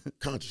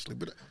consciously,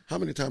 but how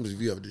many times have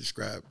you ever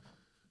described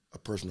a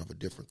person of a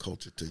different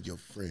culture to your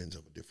friends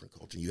of a different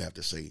culture? You have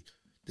to say,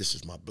 this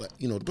is my black,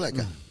 the black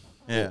guy.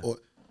 Yeah. Or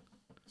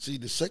see,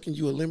 the second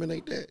you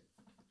eliminate that,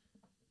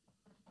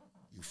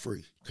 you're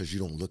free because you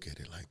don't look at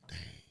it like, dang.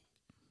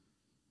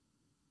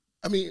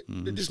 I mean,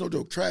 there's no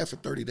joke. Try it for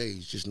 30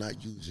 days, just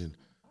not using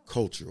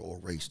culture or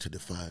race to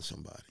define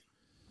somebody.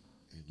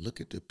 And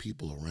look at the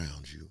people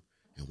around you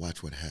and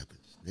watch what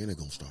happens. Then they're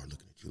going to start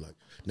looking at you like,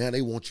 now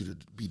they want you to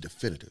be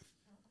definitive.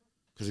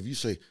 Because if you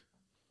say,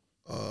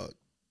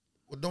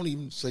 don't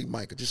even say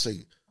Michael, just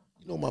say,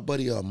 my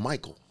buddy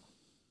Michael.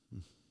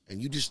 And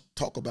you just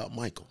talk about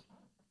Michael.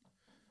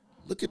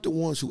 Look at the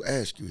ones who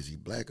ask you, is he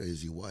black or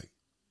is he white?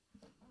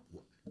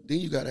 Then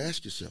you got to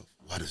ask yourself,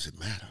 why does it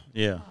matter?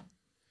 Yeah.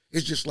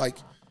 It's just like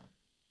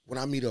when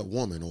I meet a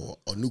woman or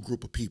a new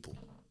group of people,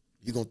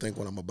 you're going to think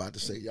what I'm about to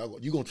say. You're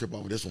going to trip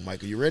over this one,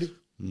 Michael. You ready?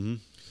 Mm-hmm.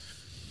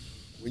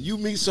 When you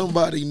meet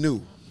somebody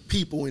new,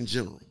 people in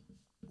general,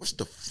 what's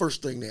the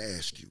first thing they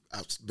ask you?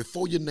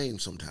 Before your name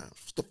sometimes,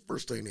 what's the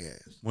first thing they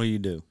ask? What do you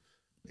do?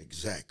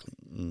 Exactly.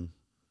 Mm.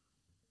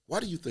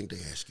 Why do you think they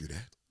ask you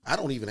that? I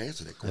don't even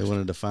answer that question. They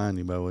want to define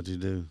you by what you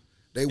do.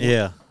 They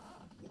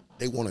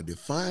want to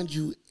define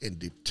you and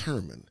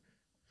determine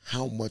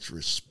how much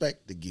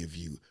respect to give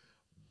you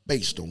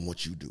based on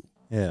what you do.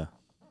 Yeah.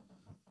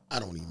 I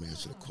don't even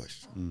answer the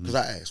question because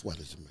I ask, "What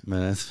does it mean?"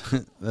 Man,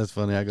 that's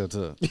funny. I go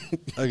to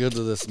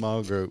this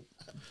small group,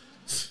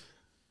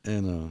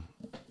 and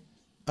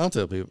I don't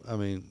tell people. I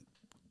mean,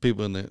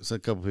 people in there. So a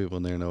couple people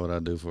in there know what I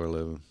do for a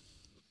living,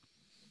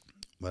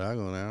 but I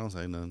go in there. I don't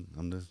say nothing.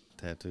 I'm just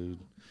tattooed,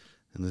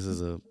 and this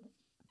is a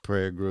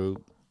prayer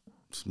group,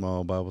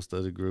 small Bible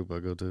study group I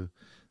go to.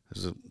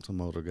 There's some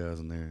older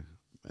guys in there,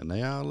 and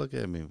they all look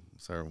at me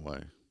a certain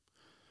way.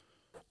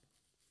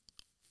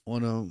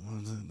 One of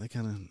them, they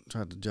kind of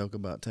tried to joke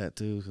about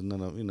tattoos, and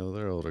none of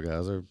they're older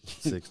guys. They're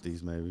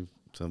 60s maybe,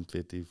 some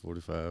 50,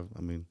 45.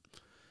 I mean,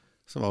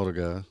 some older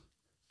guys.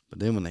 But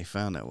then when they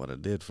found out what I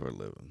did for a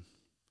living,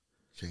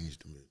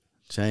 changed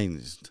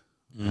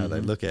how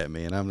they look at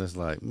me, and I'm just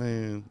like,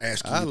 man,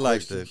 I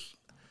like to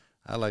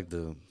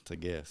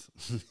guess,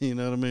 you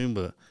know what I mean?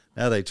 But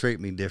now they treat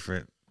me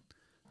different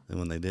than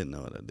when they didn't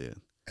know what I did.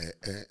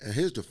 And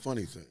here's the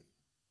funny thing.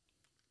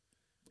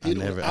 I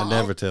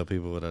never tell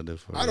people what I do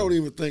for. I don't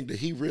even think that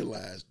he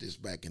realized this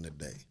back in the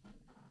day.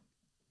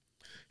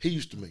 He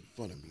used to make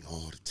fun of me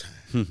all the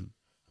time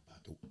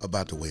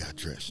about the way I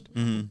dressed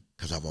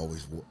because I've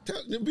always wore.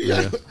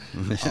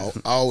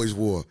 I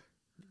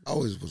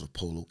always was a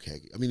polo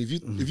khaki. I mean,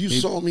 if you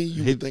saw me,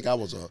 you would think I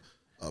was a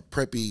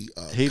preppy.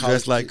 He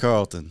dressed like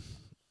Carlton.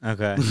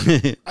 Okay.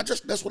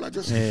 That's what I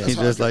dress. Yeah. He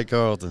dressed like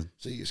Carlton.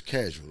 See, it's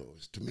casual.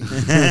 It's to me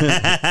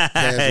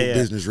casual,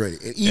 business ready,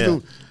 and even.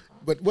 Yeah.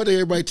 But what did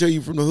everybody tell you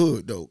from the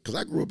hood, though? Because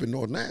I grew up in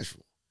North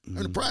Nashville. In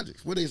the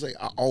projects, what they say,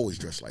 I always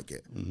dress like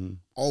that.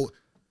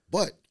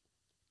 But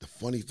the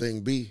funny thing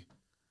be,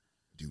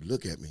 you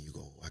look at me, you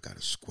go, I got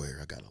a square,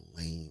 I got a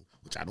lane,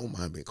 which I don't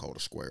mind being called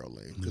a square or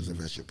lane, because if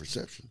that's your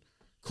perception,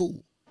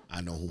 cool. I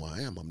know who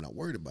I am. I'm not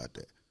worried about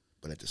that.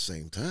 But at the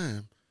same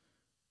time,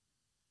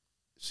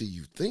 see,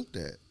 you think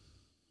that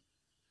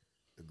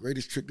the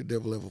greatest trick the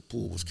devil ever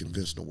pulled was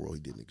convincing the world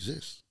he didn't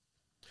exist.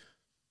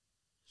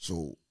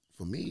 So,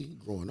 for me,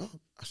 growing up,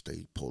 I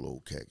stayed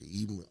polo khaki.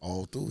 Even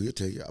all through, he'll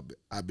tell you,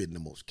 I've been the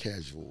most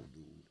casual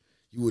dude.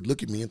 You would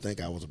look at me and think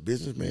I was a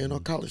businessman or a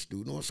college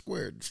student or a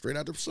square, straight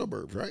out of the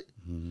suburbs, right?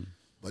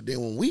 But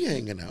then when we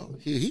hanging out,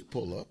 he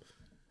pull up.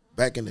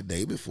 Back in the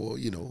day before,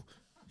 you know,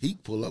 he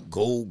pull up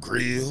gold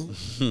grill,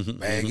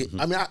 bag it.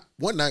 I mean,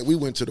 one night we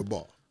went to the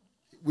bar.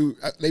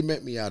 They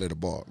met me out at the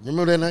bar.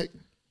 Remember that night?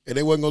 And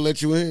they wasn't gonna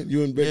let you in.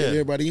 You and Becky and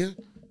everybody in.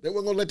 They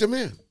wasn't gonna let them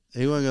in.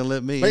 He wasn't gonna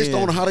let me based in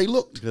on how they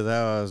looked. because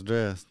how I was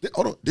dressed.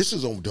 Hold on, this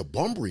is on the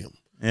Bumbrium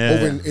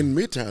over in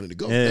Midtown in the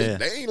Gulf. Yeah.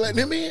 They ain't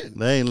letting him in.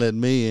 They ain't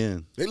letting me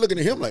in. They looking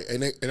at him like,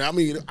 and I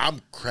mean,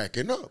 I'm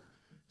cracking up.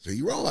 So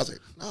you wrong? I said,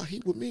 nah,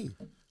 he with me.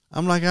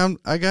 I'm like,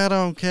 I got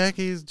on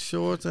khakis,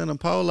 shorts, and a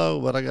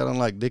polo, but I got on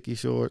like Dickie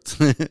shorts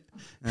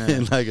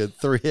and like a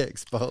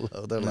 3X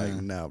polo. They're like,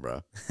 nah,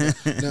 bro.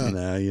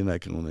 Nah, you're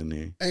not coming in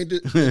there. And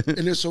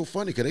it's so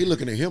funny because they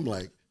looking at him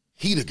like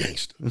he the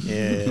gangster.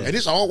 Yeah. And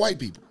it's all white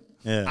people.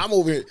 Yeah. I'm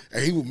over here,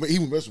 and he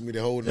would mess with me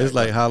the whole night. It's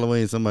like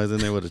Halloween, somebody's in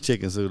there with a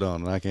chicken suit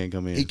on, and I can't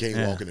come in. He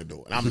can't walk in the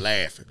door, and I'm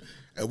laughing.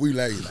 And we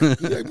like, he's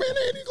like, man, they ain't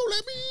gonna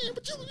let me in,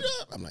 but you.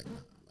 I'm like,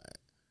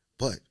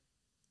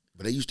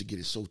 but they used to get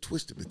it so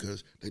twisted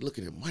because they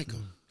looking at Micah,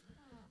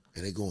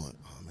 and they going,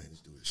 oh man, this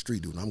dude is a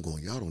street dude. And I'm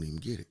going, y'all don't even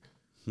get it.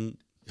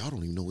 Y'all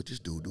don't even know what this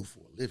dude do for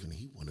a living.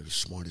 He one of the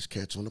smartest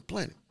cats on the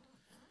planet.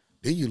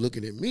 Then you're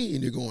looking at me,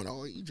 and you're going,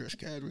 oh, he dressed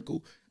casual,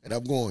 cool. And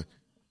I'm going,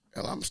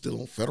 hell, I'm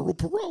still on federal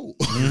parole.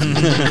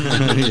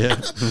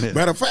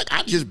 Matter of fact,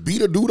 I just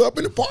beat a dude up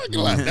in the parking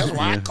lot. That's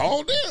why I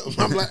called them.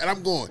 I'm like, and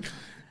I'm going,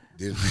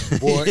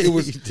 boy, it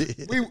was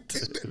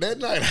that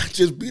night. I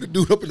just beat a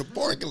dude up in the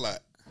parking lot.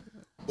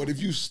 But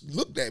if you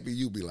looked at me,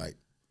 you'd be like,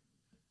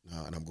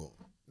 nah, and I'm going,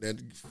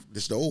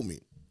 this is the old me.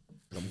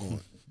 And I'm going,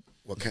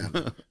 what kind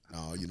of?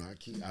 No, you know,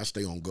 I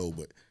stay on go,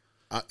 but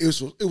it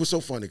was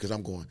so funny because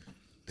I'm going,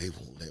 they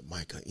won't let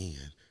Micah in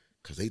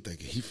because they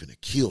thinking he finna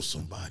kill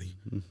somebody.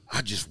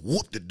 I just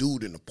whooped the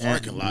dude in the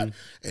parking lot,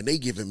 and they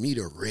giving me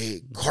the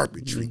red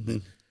carpet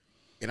treatment.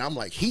 And I'm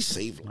like, he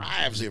saved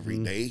lives every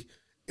day.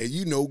 And,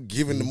 you know,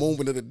 given the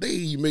moment of the day,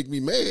 you make me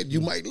mad,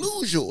 you might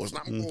lose yours. And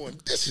I'm going,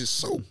 this is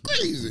so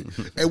crazy.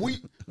 And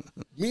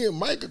me and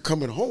Mike are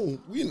coming home.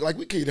 We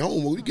came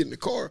home, when we get in the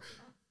car,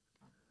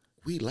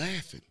 we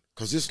laughing.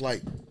 Because it's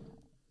like,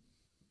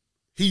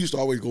 he used to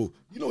always go,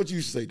 you know what you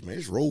used to say, man,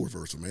 it's role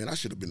reversal, man. I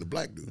should have been the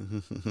black dude.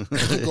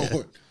 I'm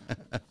going,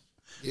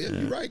 yeah,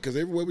 you're right. Because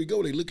everywhere we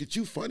go, they look at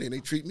you funny, and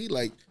they treat me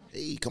like,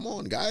 hey, come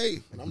on,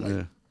 guy. And I'm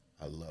like,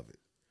 I love it.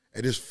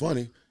 And it's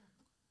funny.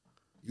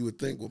 You would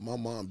think with my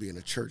mom being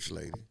a church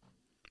lady,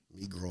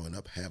 me growing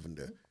up having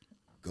to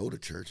go to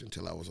church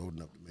until I was old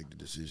enough to make the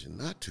decision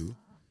not to,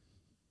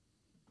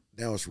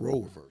 now it's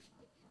role reversal.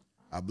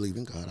 I believe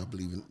in God.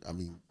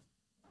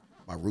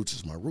 My roots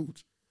is my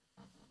roots.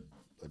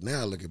 But now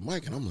I look at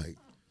Mike and I'm like,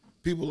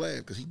 people laugh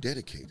because he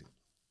dedicated.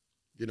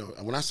 You know,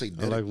 and when I say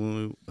dedicated. I like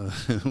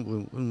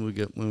when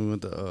we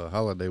went to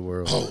Holiday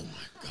World. Oh,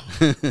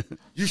 my God.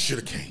 You should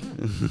have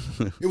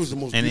came. It was the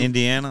most in beautiful.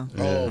 Indiana?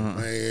 Oh,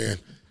 man.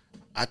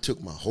 I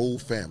took my whole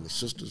family,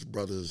 sisters,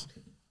 brothers.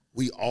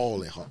 We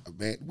all at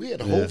man. We had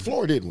the whole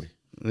floor, didn't we?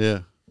 Yeah.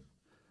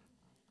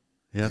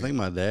 Yeah, I think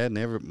my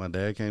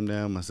dad came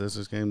down. My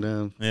sisters came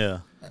down. Yeah.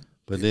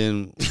 But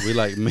then we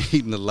like meet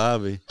in the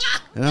lobby,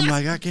 and I'm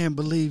like, I can't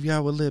believe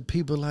y'all would let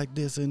people like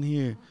this in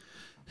here.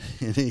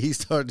 And then he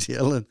starts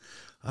yelling,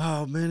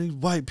 "Oh man, these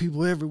white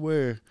people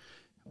everywhere!"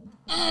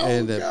 Oh,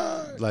 and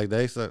God. like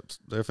they're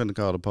finna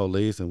call the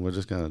police, and we're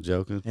just kind of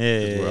joking.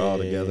 Yeah, we're all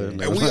together, And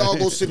we all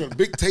go sit at a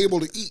big table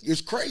to eat.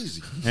 It's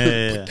crazy.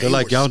 Yeah. They're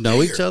like, y'all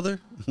know each scared. other?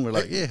 And we're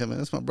like, yeah, man,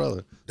 that's my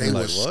brother. They They're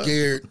were like, what?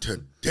 scared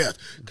to death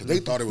because they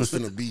thought it was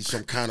finna be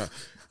some kind of.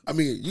 I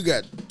mean, you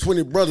got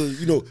 20 brothers.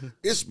 You know,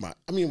 it's my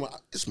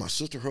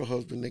sister, her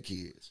husband, their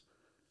kids.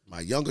 My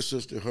younger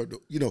sister, her.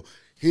 You know,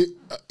 it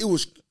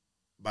was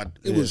Your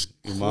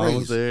crazy. mom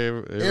was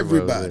there.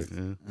 Everybody. Was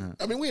there. Yeah.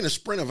 I mean, we in a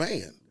Sprinter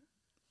van.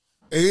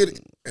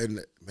 And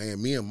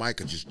man, me and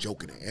Mike are just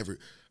joking.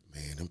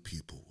 Man, them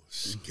people were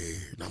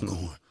scared. And I'm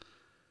going.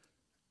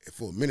 And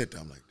for a minute,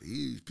 I'm like,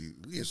 these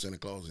people. We in Santa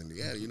Claus,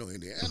 Indiana. You know,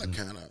 Indiana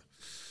kind of.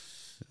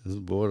 It's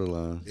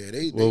borderline.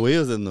 Yeah, well, we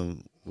was in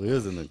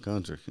the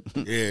country.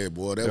 Yeah,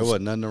 boy, There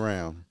wasn't nothing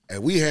around.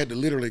 And we had to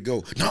literally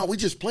go. No, we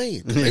just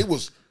playing. It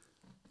was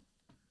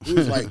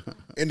like,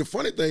 and the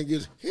funny thing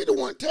is, he the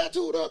one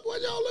tattooed up. Why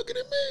y'all looking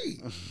at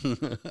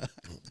me?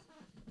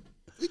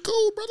 We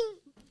cool, brother.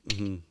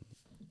 Mm-hmm.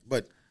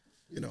 But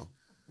you know,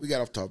 we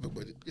got off topic.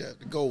 But yeah,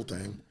 the gold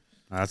thing.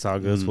 That's all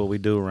good. It's what we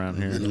do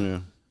around here.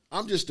 Yeah.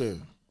 I'm just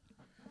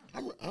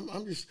I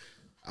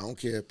don't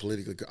care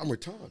politically. I'm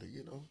retarded,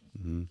 you know.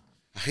 Mm-hmm.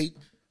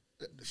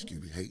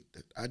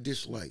 I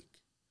dislike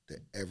that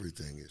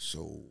everything is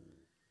so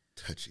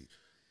touchy.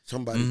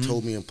 Somebody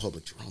told me in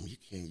public, Jerome, you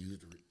can't use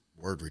the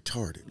word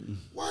retarded.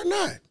 Why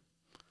not?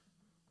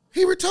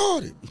 He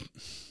retarded.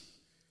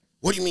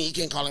 What do you mean you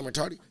can't call him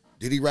retarded?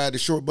 Did he ride the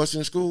short bus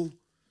in school?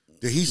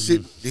 Did he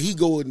sit? Did he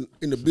go in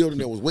the building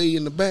that was way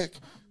in the back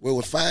where it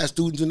was 5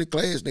 students in the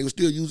class and they were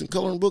still using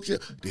coloring books? Yeah.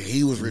 Then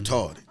he was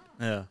retarded.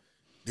 Yeah.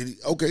 Did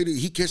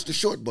he catch the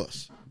short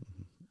bus?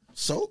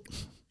 So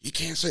you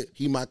can't say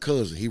he my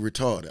cousin. He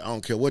retarded. I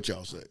don't care what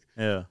y'all say.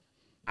 Yeah.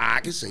 I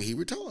can say he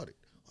retarded.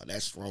 Well,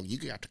 that's wrong. You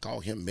got to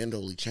call him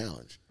mentally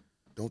challenged.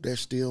 don't that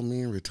still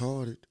mean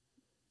retarded?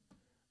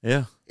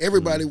 Yeah.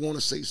 Everybody want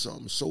to say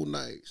something so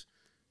nice.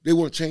 They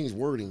want to change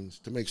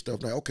wordings to make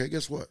stuff nice. Okay,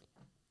 guess what?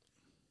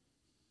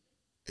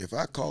 If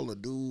I call a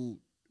dude,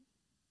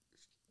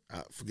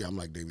 I forget, I'm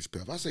like David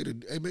Chappelle. If I say to,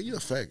 hey man, you're a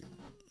faggot.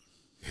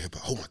 Yeah,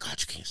 but oh my God,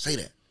 you can't say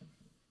that.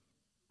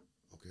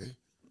 Okay?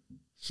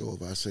 So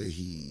if I say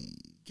he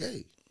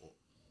gay,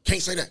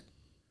 can't say that.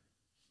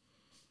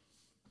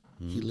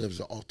 He lives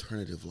an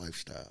alternative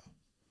lifestyle.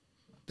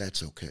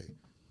 That's okay.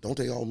 Don't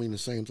they all mean the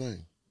same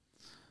thing?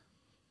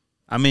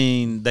 I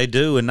mean, they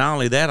do, and not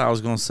only that, I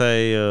was gonna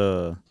say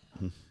the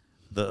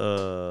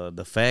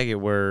faggot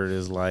word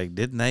is like,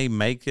 didn't they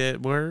make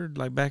that word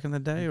like back in the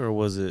day, or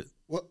was it?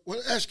 Well,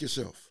 ask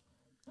yourself.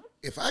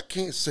 If I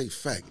can't say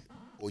faggot,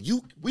 or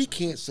we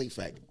can't say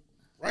faggot,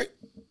 right?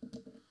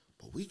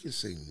 But we can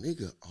say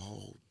nigga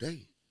all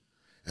day.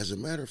 As a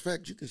matter of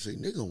fact, you can say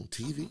nigga on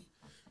TV,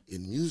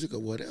 in music or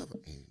whatever,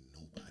 ain't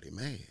nobody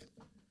mad.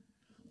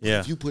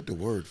 Yeah. If you put the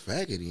word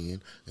faggot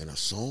in a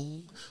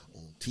song,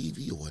 on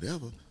TV or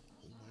whatever,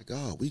 oh my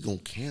God, we gonna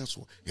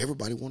cancel.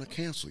 Everybody want to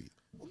cancel you.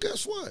 Well,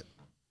 guess what?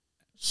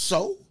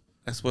 So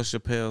That's what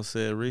Chappelle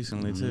said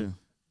recently too.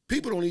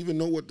 people don't even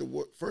know what the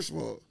word. First of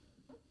all,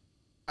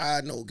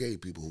 I know gay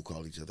people who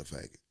call each other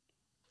faggot.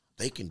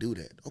 They can do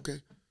that, okay?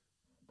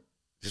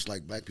 Just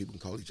like black people can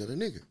call each other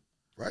nigger,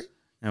 right?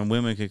 And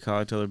women could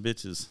call each other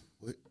bitches.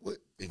 What?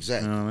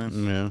 Exactly. You know what I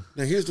mean? Yeah.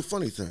 Now here's the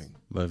funny thing.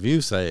 But if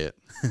you say it,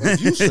 But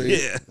if you say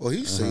Yeah. it, or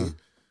he say it,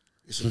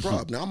 it's a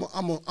problem. Now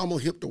I'm gonna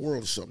hip the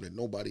world to something that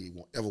nobody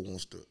ever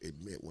wants to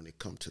admit when it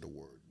comes to the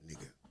word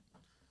nigga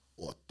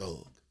or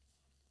thug.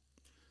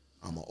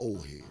 I'm an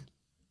old head.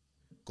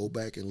 Go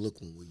back and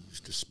look when we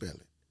used to spell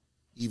it.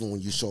 Even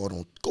when you saw it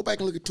on, go back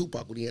and look at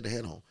Tupac when he had the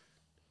hat on.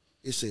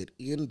 It said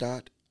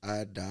N.I.G.G.A.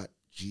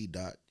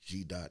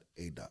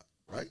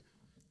 right?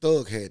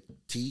 Thug had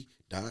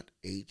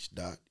T.H.U.G.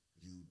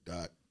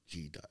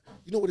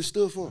 You know what it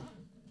stood for?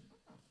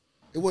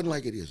 It wasn't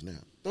like it is now.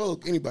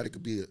 Thug, anybody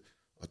could be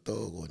a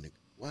thug or a nigga.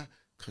 Why?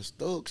 Because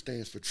thug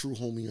stands for true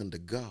homie under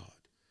God.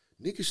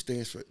 Nigga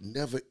stands for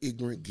never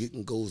ignorant,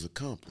 getting goals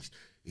accomplished.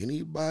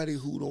 Anybody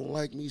who don't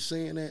like me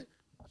saying that,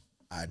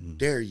 I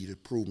dare you to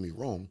prove me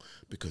wrong,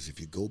 because if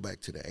you go back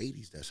to the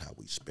 80s, that's how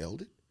we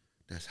spelled it.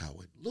 That's how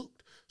it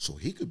looked. So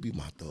he could be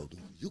my thug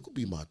nigga. You could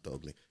be my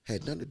thug nigga.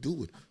 Had nothing to do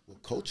with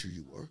what culture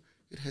you were.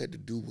 It had to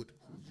do with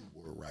who you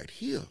were right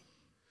here.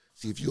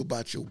 See, if you're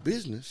about your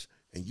business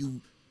and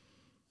you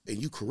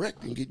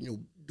correct and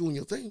doing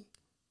your thing,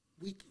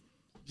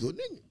 you're a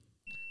nigga.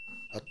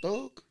 A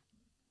thug,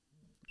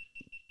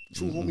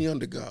 true homie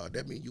under God.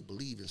 That means you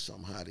believe in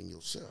something higher than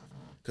yourself.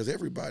 Because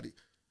everybody,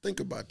 think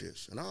about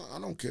this, and I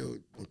don't care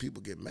when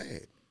people get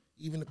mad,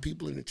 even the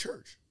people in the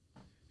church.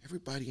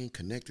 Everybody ain't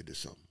connected to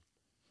something.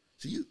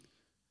 See,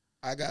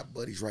 I got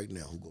buddies right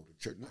now who go to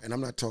church, and I'm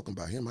not talking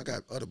about him. I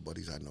got other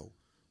buddies I know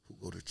who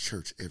go to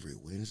church every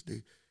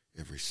Wednesday,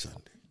 every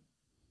Sunday.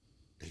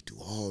 They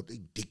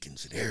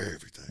deacons and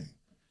everything.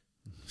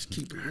 Just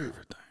keep it real.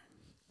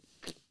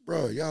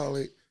 Bro, y'all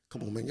ain't,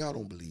 come on, man, y'all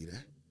don't believe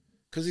that.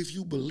 Because if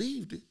you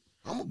believed it,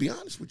 I'm going to be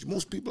honest with you.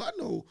 Most people I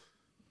know,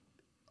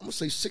 I'm going to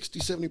say 60,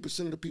 70%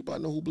 of the people I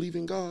know who believe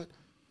in God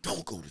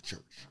don't go to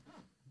church.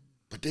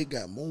 But they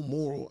got more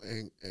moral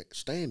and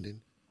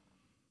standing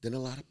than a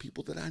lot of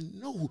people that I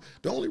know.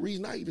 The only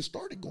reason I even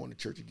started going to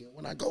church again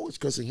when I go is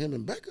because of him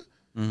and Becca.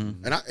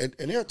 And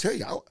they'll tell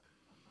you,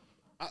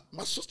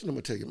 my sister and them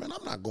will tell you, man,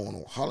 I'm not going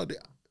on holiday.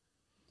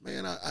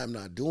 Man, I'm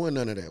not doing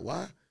none of that.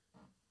 Why?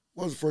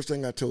 What was the first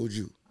thing I told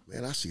you?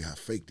 Man, I see how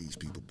fake these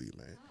people be,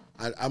 man.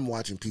 I'm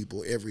watching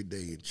people every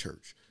day in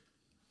church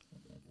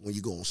when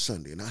you go on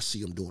Sunday, and I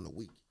see them during the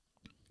week.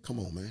 Come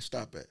on, man,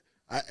 stop that.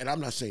 And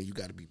I'm not saying you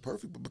got to be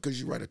perfect, but because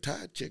you write a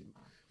tithe check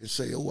and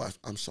say, oh,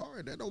 I'm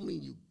sorry, that don't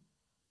mean you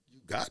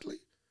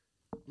godly.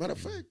 Matter of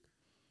fact,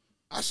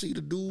 I see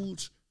the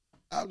dudes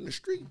out in the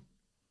street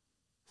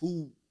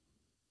who,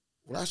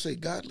 when I say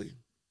godly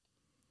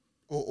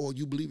or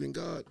you believe in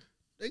God,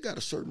 they got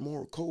a certain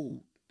moral code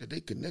that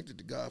they connected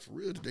to God for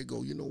real, that they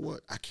go, you know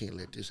what, I can't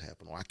let this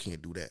happen, or I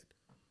can't do that.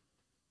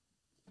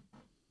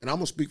 And I'm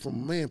going to speak from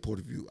a man point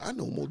of view. I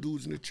know more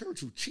dudes in the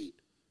church who cheat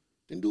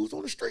than dudes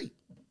on the street.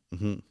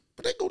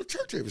 But they go to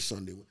church every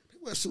Sunday. They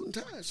wear suit and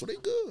ties, so they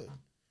good.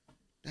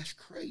 That's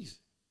crazy.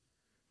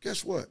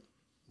 Guess what?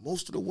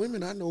 Most of the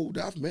women I know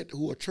that I've met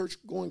who are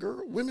church-going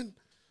women,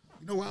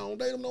 you know why I don't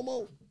date them no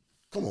more?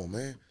 Come on,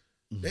 man.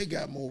 They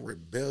got more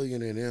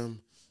rebellion in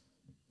them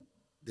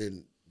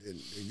than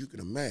you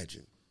can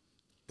imagine.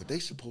 But they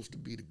supposed to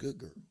be the good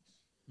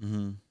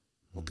girls.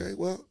 Okay,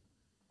 well,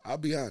 I'll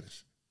be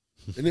honest.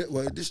 And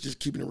this is just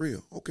keeping it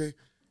real. Okay,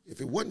 if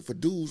it wasn't for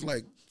dudes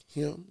like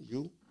him,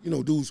 you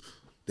know, dudes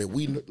that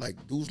we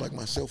like, dudes like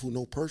myself who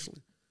know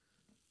personally,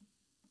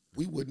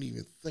 we wouldn't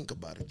even think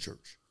about a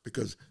church,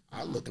 because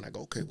I look and I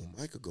go, okay, well,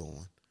 Micah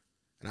going,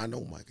 and I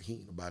know Micah,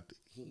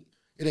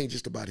 it ain't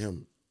just about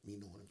him, me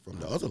knowing him from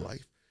the other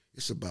life.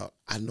 It's about,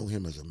 I know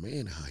him as a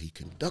man, how he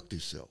conduct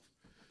himself.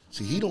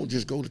 See, he don't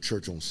just go to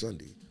church on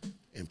Sunday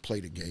and play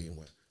the game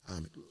where,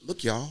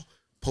 look, y'all,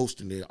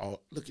 posting it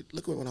all. Look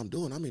at what I'm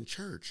doing. I'm in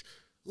church.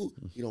 Ooh,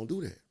 he don't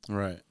do that.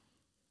 Right.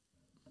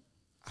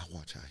 I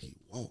watch how he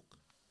walk.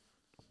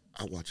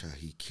 I watch how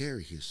he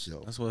carry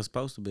himself. That's what it's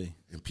supposed to be.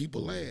 And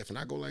people laugh, and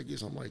I go like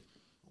this. I'm like,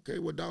 okay,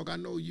 well, dog, I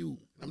know you.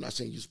 I'm not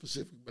saying you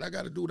specific, but I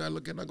got to do what I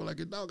look at. And I go like,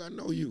 dog, I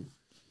know you.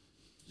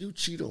 You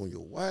cheat on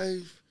your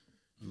wife.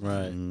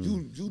 Right.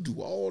 You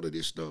do all of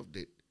this stuff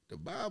that the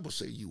Bible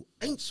say you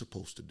ain't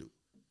supposed to do.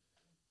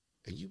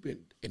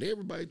 And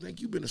everybody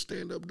think you've been a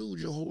stand-up dude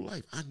your whole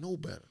life. I know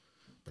better.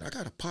 But I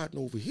got a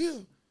partner over here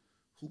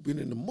who been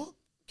in the muck,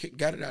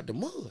 got it out the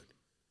mud.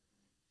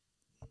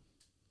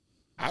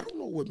 I don't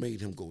know what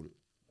made him go to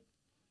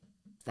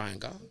find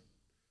God.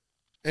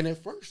 And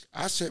at first,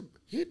 I said,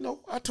 he'd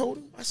know. I told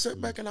him. I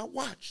sat back and I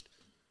watched.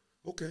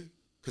 Okay.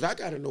 Because I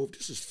got to know if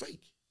this is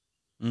fake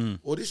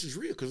or this is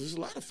real, because there's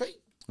a lot of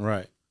fake.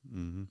 Right.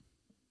 Mm-hmm.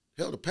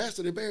 Hell, the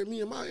pastor that buried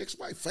me and my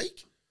ex-wife,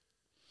 fake.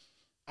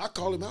 I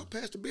call him out,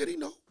 Pastor Bill, he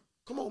know.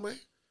 Come on, man.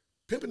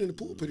 Pimping in the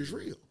pulpit is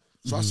real.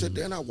 So I sat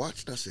there and I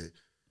watched and I said,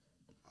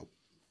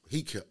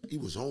 he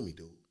was on me,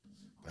 dude.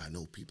 But I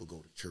know people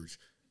go to church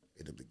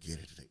in the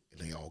beginning and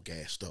they all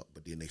gassed up,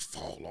 but then they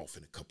fall off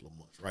in a couple of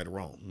months, right or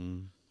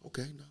wrong.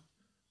 Okay, now,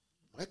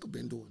 Michael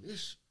been doing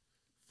this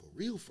for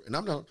real. And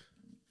I'm not,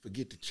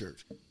 forget the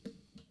church.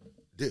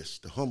 This,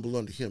 the humble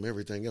unto him,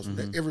 everything else.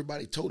 That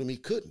everybody told him he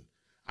couldn't.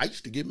 I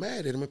used to get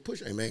mad at him and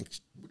push. Hey, man,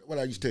 what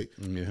I used to take.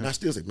 Yeah. And I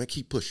still say, man,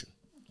 keep pushing.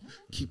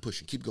 Keep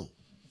pushing. Keep going.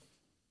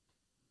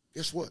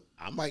 Guess what?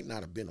 I might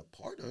not have been a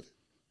part of it,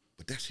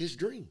 but that's his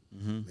dream.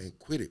 Man,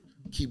 quit it.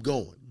 Keep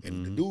going.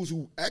 And the dudes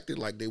who acted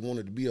like they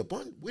wanted to be up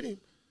on with him,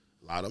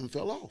 a lot of them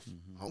fell off.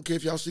 I don't care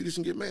if y'all see this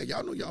and get mad.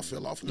 Y'all know y'all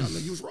fell off and y'all know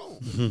you was wrong.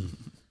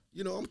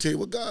 You know, I'm going to tell you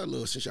what God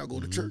loves since y'all go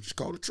to church. It's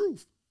called the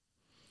truth.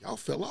 Y'all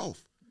fell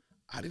off.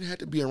 I didn't have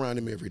to be around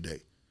him every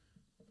day.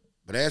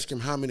 But ask him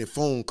how many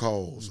phone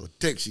calls or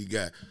texts he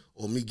got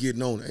or me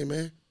getting on. Hey,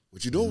 man,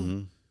 what you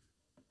doing?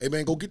 Hey,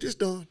 man, go get this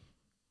done.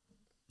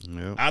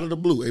 Yep. Out of the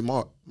blue. Hey,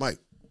 Mike,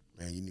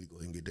 man, you need to go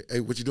ahead and get that. Hey,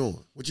 what you doing?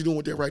 What you doing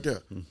with that right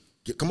there?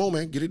 Come on,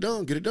 man, get it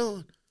done. Get it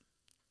done.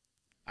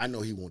 I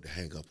know he wanted to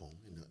hang up on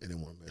me and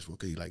didn't want to mess with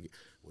because he like,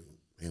 well,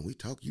 man, we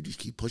talk. You just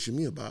keep pushing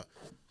me about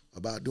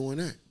doing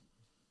that.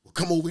 Well,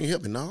 come over and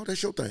help me. No,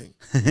 that's your thing.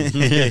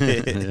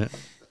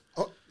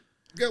 Oh,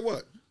 get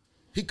what?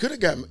 He could have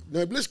got me.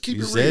 Now, let's keep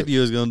it real. You said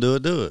you was going to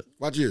do it.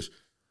 Watch this.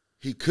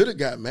 He could have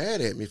got mad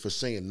at me for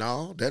saying,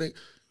 no,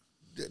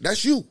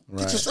 that's you.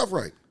 Right. Get your stuff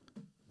right.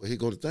 But here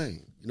go the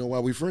thing. You know why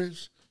we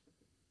friends?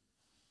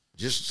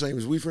 Just the same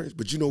as we friends.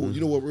 But you know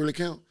what really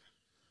count?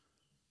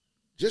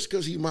 Just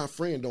because he's my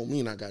friend don't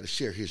mean I got to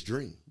share his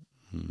dream.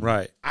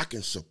 Right. I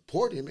can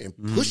support him and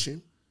push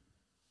him,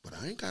 but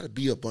I ain't got to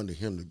be up under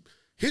him.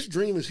 His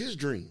dream is his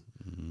dream.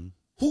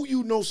 Who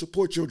you know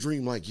support your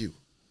dream like you?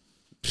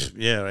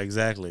 Yeah,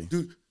 exactly.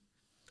 Dude,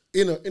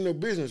 in a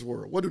business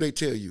world, what do they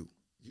tell you?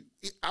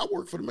 I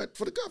work for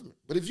the government,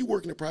 but if you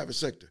work in the private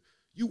sector,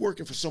 you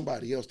working for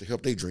somebody else to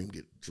help their dream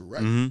get true,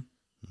 right?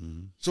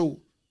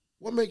 So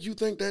what makes you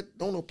think that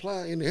don't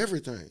apply in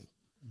everything?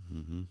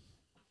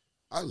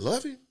 I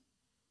love him.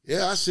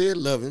 Yeah, I said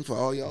love him for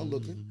all y'all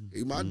looking.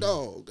 He my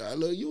dog. I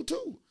love you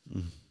too.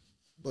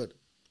 But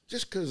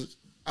just because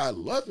I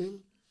love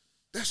him,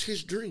 that's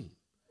his dream.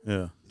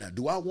 Yeah. Now,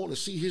 do I want to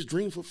see his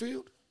dream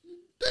fulfilled?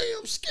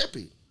 Damn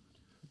Skippy.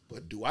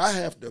 But do I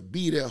have to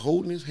be there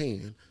holding his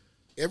hand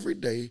every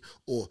day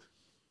or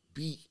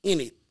be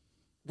in it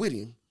with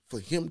him for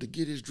him to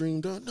get his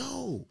dream done?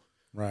 No.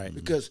 Right.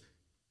 Because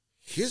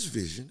his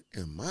vision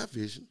and my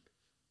vision,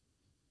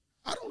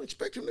 I don't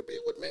expect him to be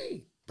with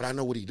me. But I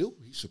know what he do.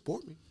 He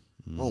support me.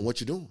 Oh, what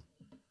you doing?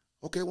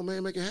 Okay, well,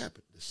 man, make it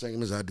happen. The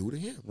same as I do to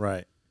him.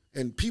 Right.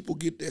 And people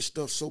get that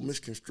stuff so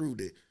misconstrued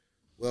that,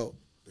 well,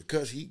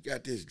 because he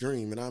got this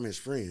dream and I'm his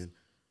friend,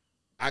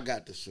 I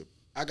got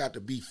to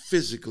be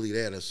physically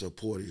there to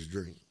support his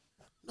dream.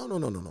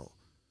 No.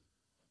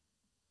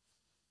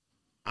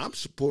 I'm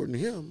supporting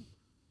him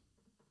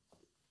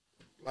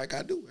like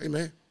I do. Hey,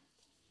 man.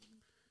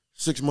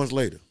 6 months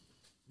later,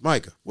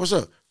 Micah, what's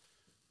up?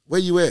 Where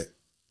you at?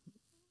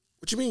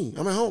 What you mean?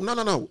 I'm at home.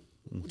 No.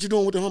 What you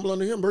doing with the humble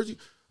under him, Bergie?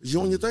 Is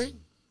you on your thing?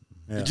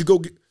 Yeah. Did you go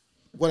get,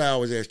 what I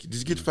always ask you, did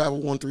you get the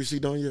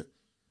 501(c) done yet?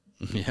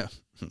 Yeah.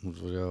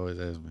 That's what you always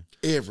ask me.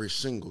 Every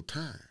single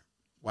time.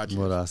 Watch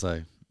What this. I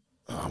say?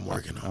 Oh, I'm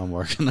working on it. I'm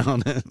working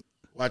on it.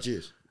 Watch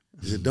this.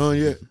 Is it done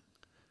yet?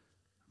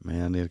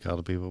 Man, I need to call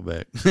the people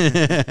back.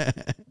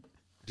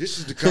 This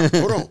is the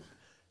hold on.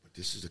 But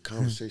this is the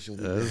conversation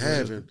we've been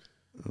having.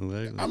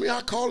 I mean,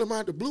 I call him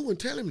out the blue and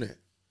tell him that.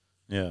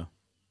 Yeah.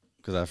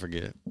 Because I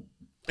forget.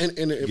 And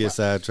get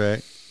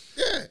sidetracked.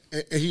 Yeah.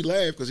 And he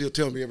laughed because he'll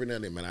tell me every now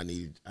and then, man, I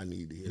need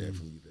to hear that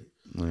from you, Dave.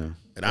 Yeah.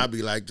 And I'll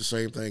be like the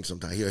same thing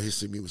sometimes. He'll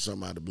see me with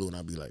something out of the blue and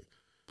I'll be like,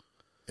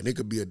 and it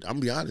could be I'm gonna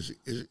be honest,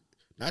 it's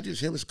not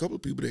just him, it's a couple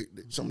of people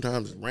that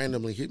sometimes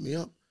randomly hit me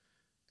up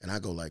and I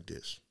go like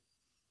this.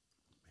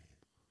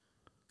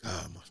 Man,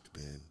 God must have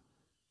been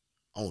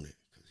on it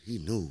because he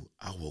knew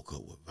I woke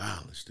up with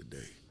violence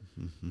today.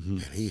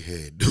 And he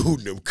had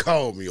dude them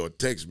call me or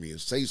text me and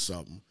say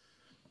something.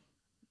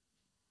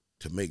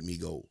 to make me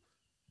go,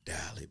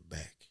 dial it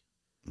back.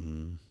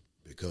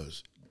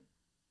 Because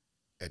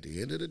at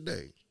the end of the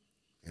day,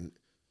 and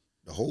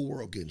the whole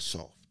world getting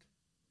soft,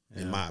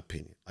 in my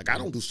opinion. Like, I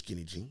don't do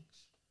skinny jeans.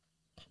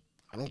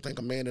 I don't think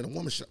a man and a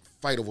woman should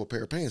fight over a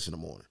pair of pants in the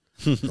morning.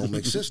 Don't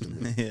make sense to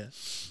me. Yeah.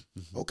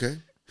 Okay.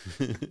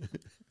 It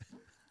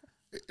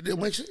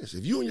don't make sense.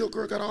 If you and your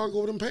girl got to argue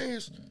over them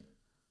pants,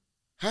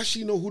 how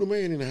she know who the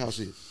man in the house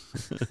is?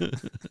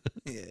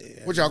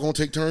 Yeah. What, y'all gonna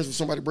take turns for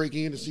somebody break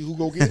in and see who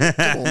go get it?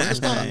 Come on, man,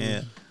 stop.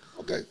 Yeah.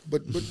 Okay,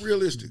 but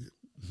realistically,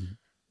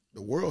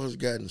 the world has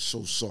gotten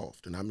so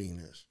soft, and I mean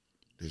this.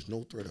 There's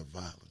no threat of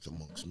violence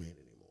amongst men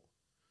anymore.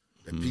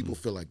 That people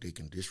feel like they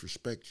can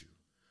disrespect you.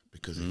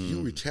 Because if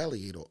you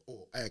retaliate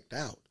or act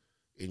out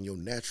in your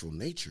natural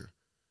nature,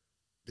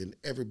 then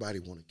everybody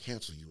want to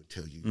cancel you and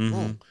tell you you're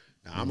wrong.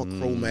 Now, I'm a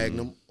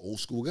Cro-Magnon,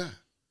 old school guy.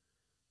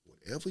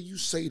 Whatever you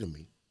say to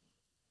me,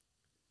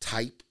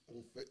 type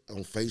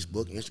on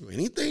Facebook, Instagram,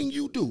 anything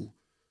you do,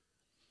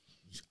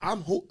 I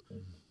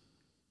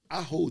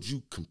hold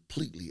you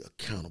completely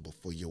accountable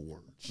for your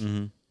words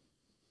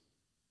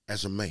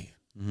as a man.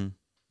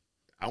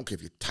 I don't care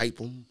if you type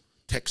them,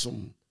 text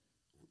them.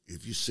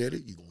 If you said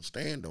it, you're going to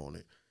stand on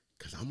it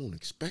because I'm going to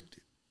expect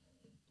it.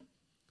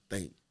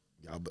 Think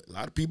y'all, but a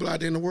lot of people out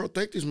there in the world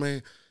think this,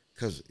 man,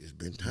 because it's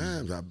been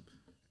times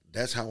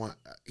that's how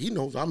he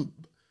knows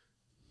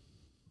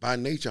by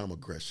nature, I'm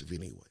aggressive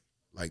anyway.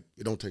 Like,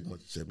 it don't take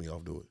much to set me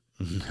off, do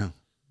it.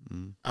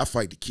 I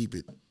fight to keep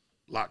it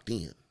locked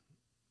in.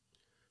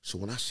 So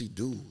when I see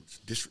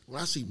dudes,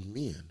 when I see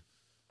men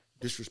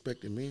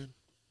disrespecting men,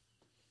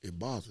 it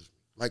bothers me.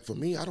 Like, for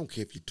me, I don't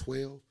care if you're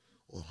 12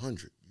 or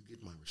 100, you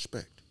get my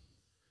respect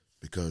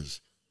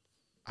because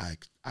I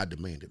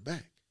demand it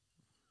back.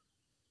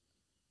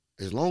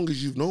 As long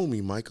as you've known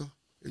me, Micah,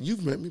 and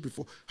you've met me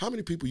before, how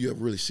many people you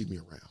ever really see me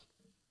around?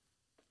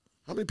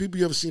 How many people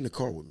you ever see in the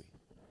car with me?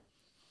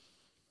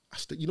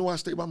 You know why I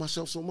stay by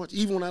myself so much?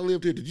 Even when I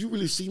lived here, did you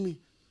really see me?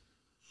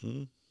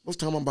 Most of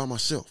the time I'm by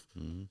myself.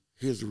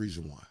 Here's the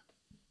reason why.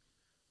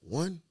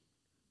 One,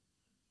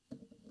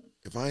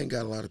 if I ain't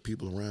got a lot of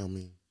people around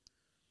me,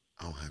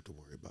 I don't have to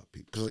worry about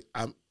people. Because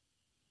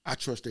I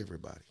trust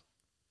everybody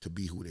to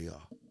be who they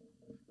are.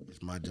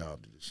 It's my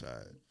job to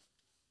decide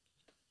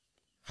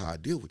how I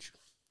deal with you.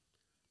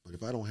 But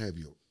if I don't have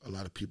a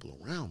lot of people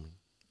around me,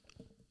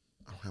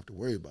 I don't have to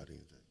worry about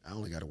anything. I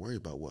only got to worry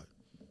about what?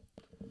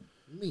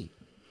 Me.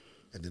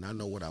 And then I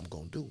know what I'm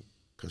going to do.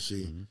 Because,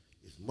 see,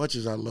 as much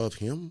as I love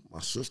him, my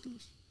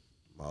sisters,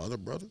 my other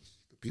brothers,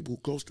 the people who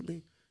are close to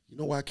me, you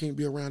know why I can't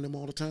be around them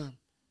all the time?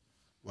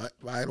 Why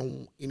I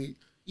don't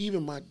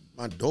even my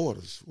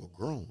daughters who are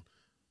grown,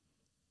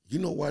 you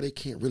know why they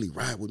can't really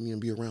ride with me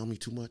and be around me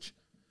too much?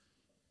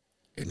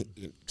 And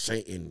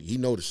he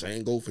know the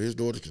same go for his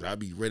daughters because I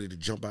be ready to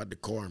jump out the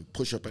car and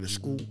push up at the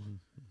school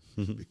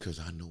because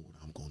I know what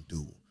I'm going to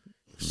do.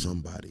 If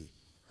somebody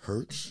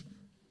hurts,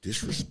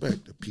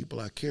 disrespect the people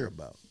I care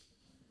about.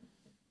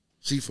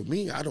 See, for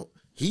me, I don't.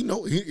 He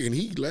know,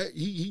 he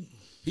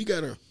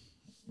got a.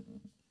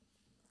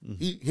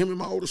 Him and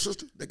my older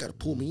sister, they got to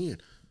pull me in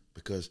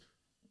because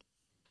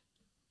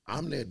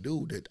I'm that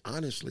dude that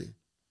honestly,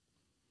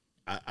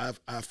 I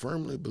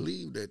firmly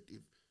believe that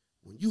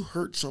when you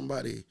hurt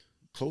somebody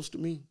close to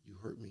me, you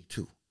hurt me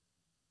too.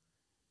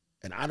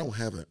 And I don't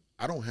have a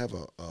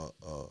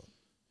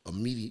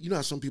medium. You know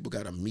how some people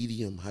got a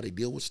medium how they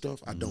deal with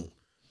stuff. I don't.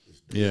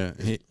 Yeah,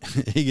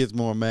 he gets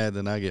more mad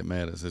than I get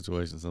mad at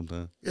situations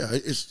sometimes. Yeah,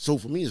 so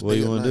for me, it's what day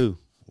you or want night. to do?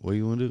 What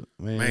you want to do,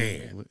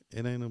 man?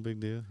 It ain't no big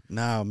deal.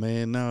 Nah,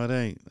 man, no, it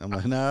ain't. I'm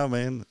like, nah,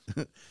 man,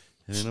 it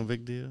ain't no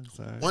big deal. It's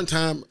all right. One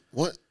time,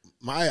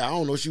 I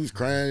don't know, she was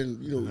crying.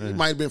 You know, it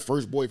might have been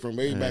first boyfriend,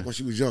 maybe back when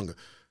she was younger.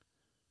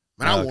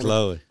 Man,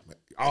 Chloe.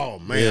 Oh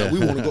man, we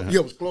want to go. Yeah,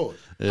 it was Chloe.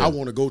 I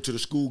want to go to the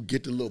school,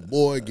 get the little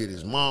boy, get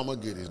his mama,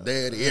 get his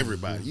daddy,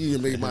 everybody. You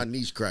even made my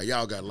niece cry.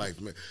 Y'all got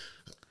life, man.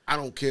 I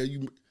don't care.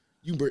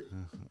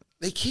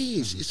 They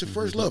kids. It's the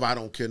first love. I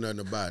don't care nothing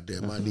about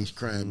that. My niece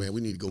crying, man.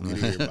 We need to go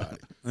get everybody.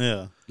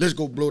 Yeah. Let's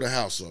go blow the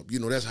house up. You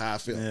know, that's how I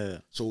felt. Yeah.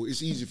 So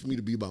it's easy for me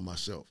to be by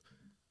myself.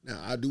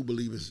 Now, I do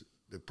believe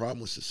the problem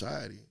with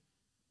society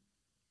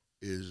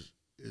is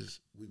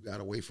we've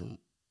got away from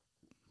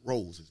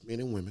roles as men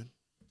and women.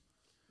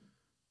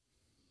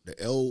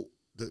 The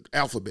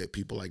alphabet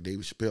people, like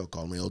David Chappelle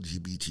call them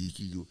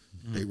LGBTQ,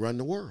 they run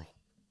the world.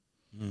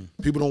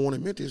 People don't want to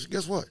admit this.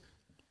 Guess what?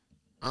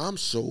 I'm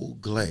so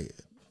glad.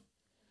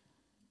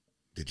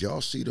 Did y'all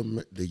see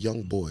the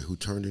young boy who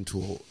turned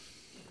into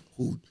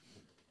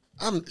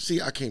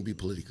I can't be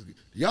political.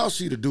 Y'all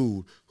see the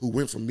dude who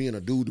went from being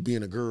a dude to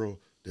being a girl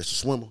that's a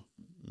swimmer?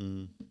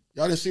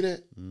 Y'all didn't see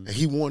that? And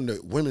he won the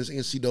women's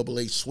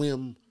NCAA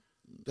swim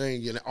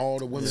thing and all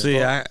the women.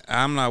 See,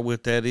 I'm not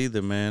with that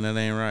either, man. That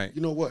ain't right.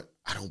 You know what?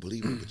 I don't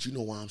believe it, but you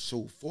know why I'm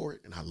so for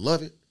it and I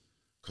love it?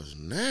 Because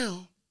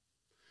now,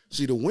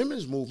 see, the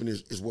women's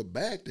movement is what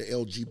backed the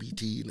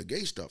LGBT and the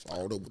gay stuff,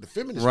 all the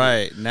feminist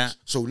right movement. now.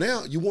 So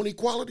now you want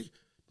equality?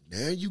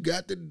 Now you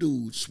got the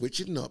dudes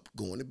switching up,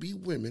 going to be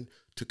women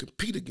to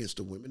compete against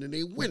the women, and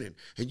they winning.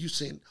 And you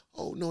saying,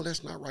 oh, no,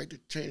 that's not right. The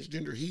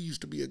transgender, he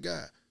used to be a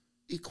guy.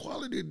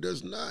 Equality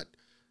does not.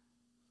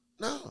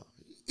 No,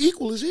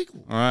 equal is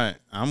equal. All right,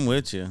 I'm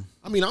with you.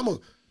 I mean,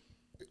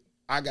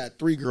 I got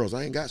 3 girls.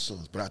 I ain't got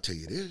sons, but I tell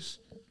you this.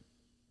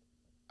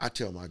 I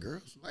tell my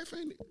girls, life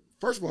ain't,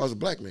 first of all, as a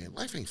black man,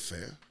 life ain't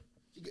fair.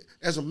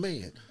 As a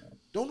man,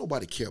 don't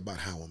nobody care about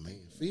how a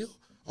man feel.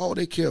 All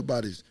they care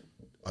about is,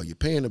 are you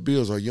paying the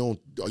bills? Are you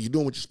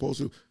doing what you're supposed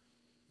to?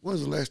 When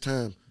was the last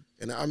time,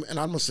 and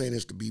I'm not saying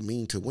this to be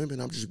mean to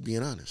women, I'm just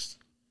being honest.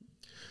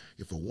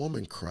 If a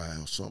woman cries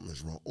or something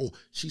is wrong, oh,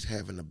 she's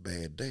having a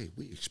bad day,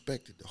 we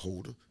expected to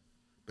hold her.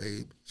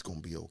 Babe, it's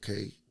going to be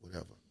okay,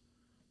 whatever.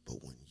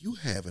 But when you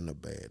having a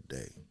bad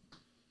day,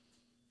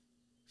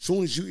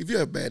 soon as if you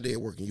have a bad day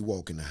at work and you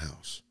walk in the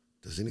house,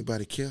 does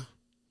anybody care?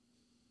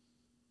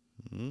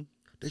 Mm-hmm.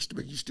 They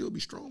expect you still be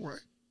strong, right?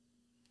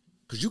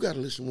 Because you got to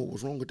listen to what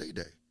was wrong with their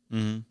day.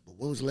 Mm-hmm. But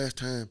when was the last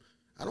time,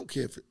 I don't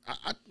care if,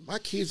 my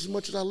kids, as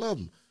much as I love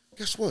them,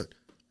 guess what?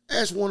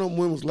 Ask one of them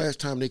when was the last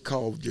time they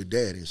called your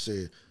dad and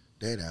said,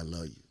 Daddy, I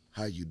love you.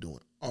 How you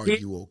doing? Are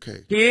you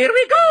okay? Here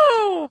we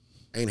go.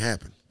 Ain't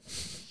happened.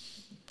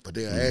 But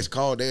they'll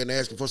call dad and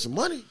ask him for some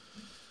money.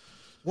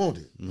 Won't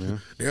it? Yeah.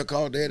 They'll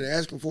call dad and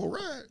ask him for a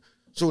ride.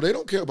 So they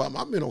don't care about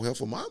my mental health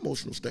or my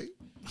emotional state.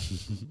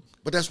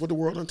 But that's what the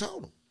world done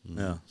taught them.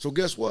 Yeah. So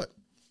guess what?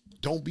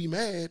 Don't be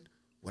mad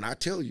when I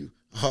tell you,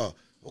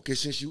 okay,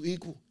 since you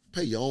equal,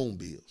 pay your own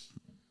bills.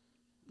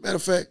 Matter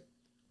of fact,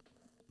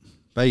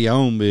 pay your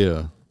own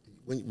bill.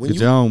 When Get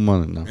your own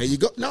money now. There you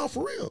go. No,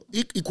 for real.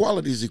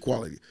 Equality is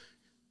equality.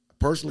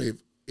 Personally,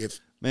 if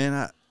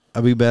man,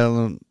 I be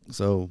battling.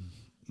 So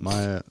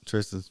my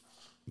Tristan,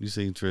 you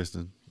see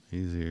Tristan,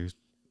 he's here, he's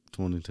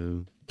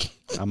 22.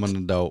 I'm an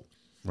adult,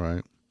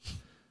 right?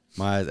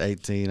 Maya's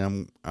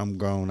 18. I'm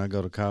grown. I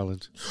go to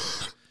college.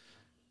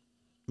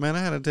 Man, I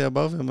had to tell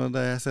both of them the other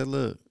day. I said,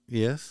 look,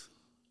 yes,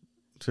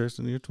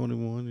 Tristan, you're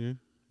 21.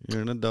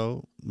 You're an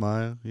adult.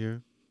 Maya,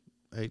 you're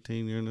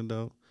 18. You're an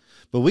adult.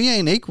 But we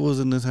ain't equals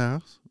in this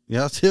house.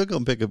 Y'all still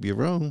gonna pick up your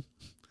room.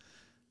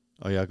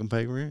 Oh, y'all can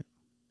pay rent.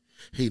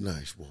 He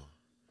nice, boy.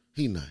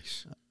 He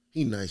nice.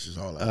 He nice is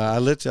all I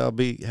let y'all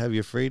have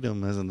your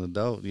freedom as an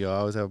adult. You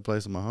always have a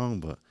place in my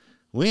home, but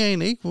we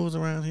ain't equals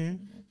around here.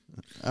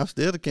 I'm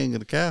still the king of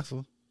the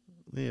castle.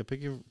 Yeah,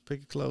 pick your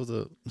clothes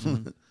up.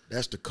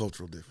 That's the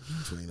cultural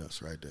difference between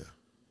us right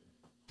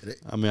there.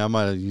 I mean, I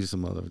might have used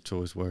some other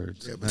choice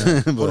words. Yeah,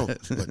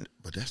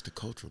 but that's the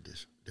cultural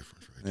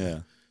difference right there. Yeah.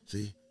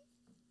 See,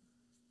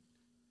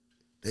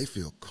 they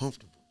feel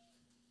comfortable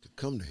to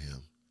come to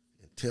him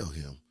and tell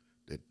him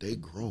that they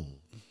grown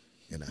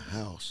in a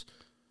house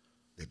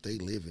that they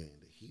live in,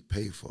 that he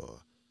paid for,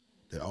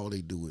 that all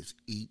they do is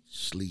eat,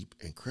 sleep,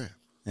 and crap.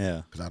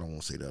 Yeah. Because I don't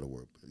want to say the other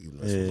word, even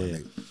though it's my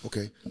neighbor.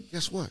 Okay,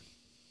 guess what?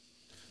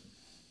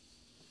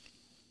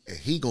 And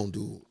he going to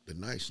do the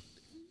nice,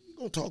 he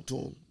going to talk to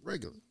him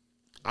regularly.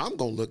 I'm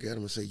going to look at him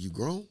and say, you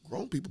grown?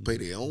 Grown people pay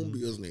their own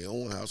bills in their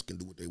own house, can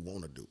do what they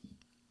want to do.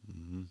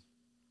 Mm-hmm.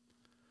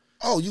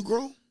 Oh, you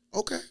grown?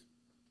 Okay.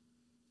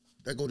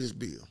 There go this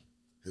bill.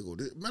 Here go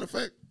this. Matter of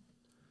fact,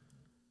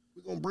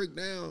 we're going to break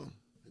down.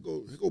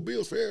 Here go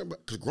bills for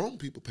everybody. Because grown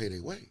people pay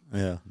their way.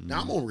 Yeah.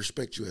 Now, I'm going to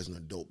respect you as an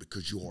adult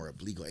because you are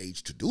of legal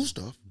age to do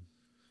stuff.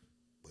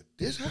 But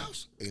this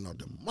house ain't a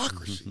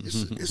democracy.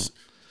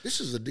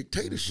 This is a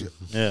dictatorship.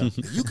 Yeah.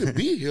 You can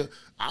be here.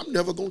 I'm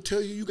never going to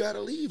tell you got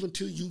to leave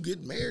until you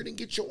get married and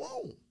get your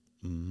own.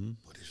 Mm-hmm.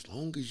 But as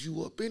long as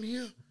you up in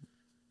here,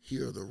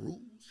 here are the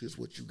rules. Here's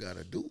what you got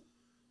to do.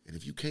 And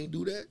if you can't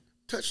do that,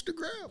 touch the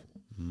gravel.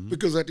 Mm-hmm.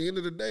 Because at the end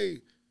of the day.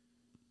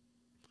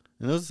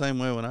 And it was the same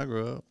way when I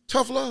grew up.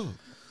 Tough love.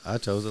 I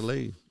chose to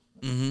leave.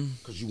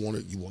 Because you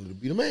wanted to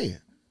be the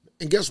man.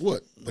 And guess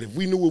what? But if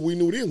we knew what we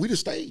knew then, we'd have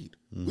stayed.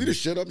 Mm-hmm. We'd have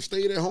shut up and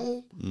stayed at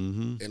home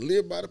and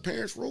lived by the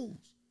parents' rules.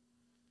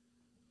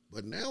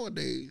 But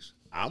nowadays,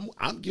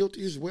 I'm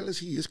guilty as well as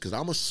he is because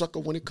I'm a sucker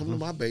when it comes to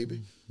my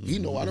baby. He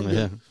know I don't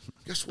do.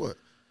 Guess what?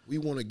 We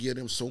want to give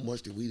them so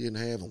much that we didn't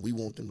have, and we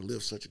want them to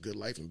live such a good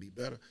life and be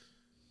better,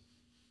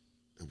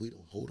 that we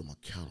don't hold them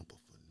accountable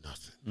for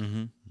nothing.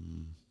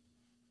 Mm-hmm.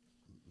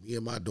 Me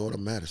and my daughter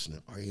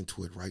Madison are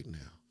into it right now.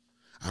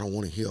 I don't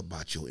want to hear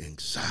about your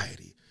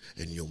anxiety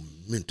and your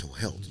mental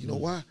health. You know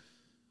why?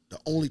 The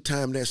only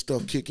time that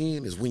stuff kick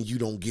in is when you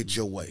don't get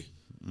your way.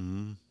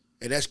 Mm-hmm.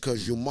 And that's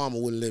because your mama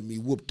wouldn't let me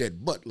whoop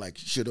that butt like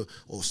she should have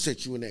or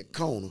set you in that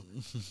corner.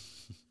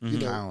 You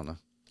know, I don't know.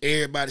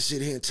 Everybody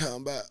sit here and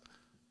talking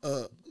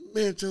about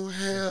mental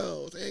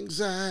health,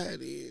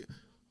 anxiety,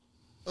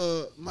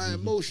 my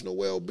emotional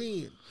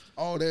well-being.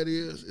 All that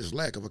is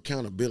lack of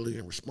accountability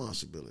and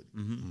responsibility.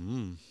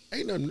 Mm-hmm.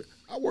 Ain't nothing.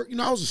 I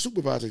was a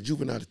supervisor at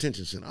Juvenile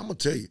Detention Center. I'm going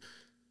to tell you,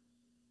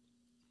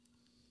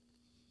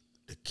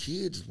 the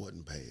kids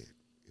wasn't bad.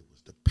 It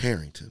was the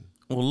parenting.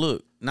 Well,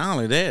 look, not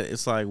only that,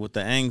 it's like with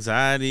the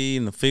anxiety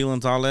and the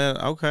feelings, all that,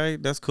 okay,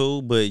 that's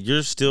cool, but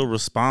you're still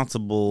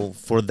responsible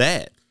for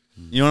that.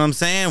 You know what I'm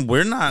saying?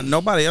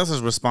 Nobody else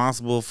is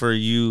responsible for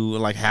you,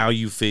 like how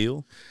you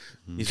feel.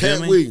 You feel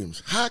Cat me?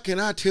 Williams, how can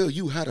I tell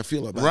you how to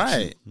feel about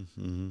Right.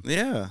 you?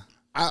 Yeah.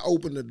 I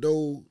open the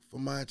door for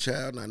my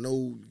child, and I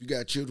know you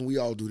got children. We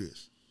all do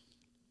this.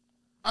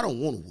 I don't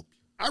want to whoop you.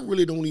 I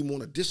really don't even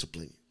want to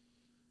discipline you.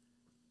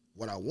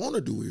 What I want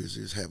to do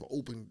is have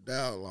open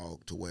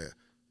dialogue to where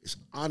it's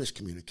honest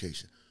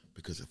communication.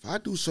 Because if I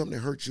do something that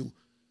hurts you,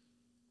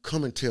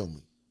 come and tell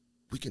me.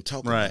 We can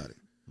talk about it.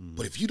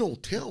 But if you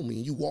don't tell me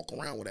and you walk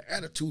around with an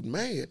attitude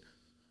mad,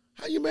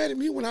 how you mad at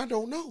me when I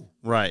don't know?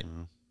 Right.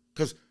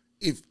 Because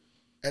if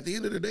at the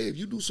end of the day, if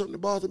you do something to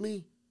bother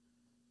me,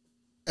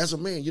 as a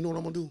man, you know what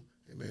I'm gonna do?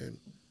 Hey man,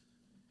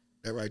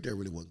 that right there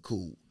really wasn't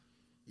cool.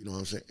 You know what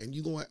I'm saying? And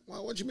you going,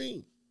 well, what you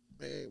mean?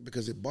 Man,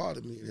 because it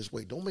bothered me in this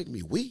way. Don't make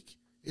me weak.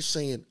 It's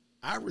saying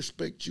I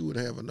respect you and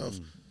have enough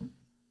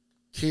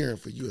caring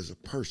for you as a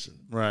person.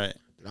 Right.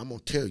 That I'm gonna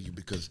tell you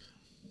because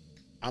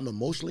I'm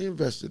emotionally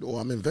invested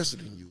or I'm invested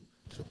in you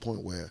to the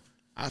point where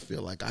I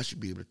feel like I should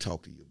be able to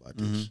talk to you about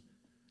this.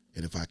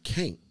 And if I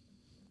can't,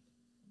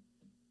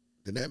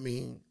 then that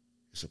means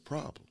it's a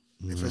problem.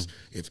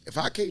 If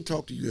I can't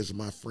talk to you as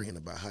my friend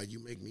about how you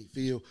make me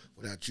feel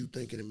without you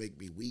thinking it make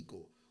me weak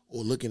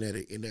or looking at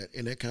it in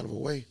that kind of a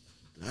way,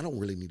 then I don't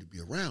really need to be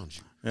around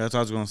you. Yeah, that's what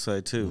I was gonna say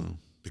too.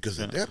 Because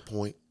at that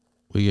point,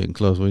 We getting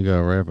close. We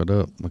gotta wrap it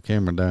up. My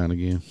camera dying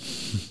again.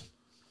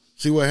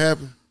 see what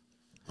happened?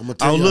 I'm gonna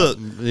tell Oh you. look,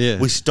 Yeah.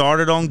 we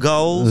started on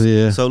goals.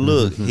 Yeah. So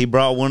look, he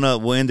brought one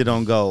up. We ended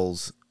on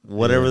goals.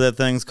 Whatever that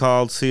thing's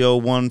called,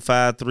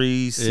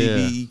 CO153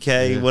 CBEK,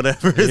 Yeah.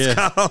 whatever it's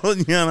Yeah. called.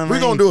 You know what I mean? We're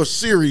gonna do a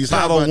series.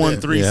 How about that?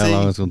 5013C. Yeah, how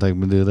long it's gonna take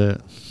me to do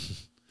that?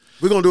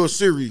 We're gonna do a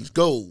series.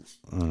 Goals.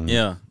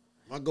 Yeah.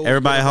 My goal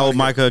Everybody is hold here.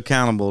 Micah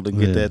accountable to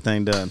get Yeah. that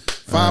thing done.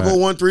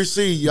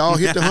 5013C. Y'all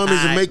hit the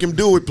HuHmies and make him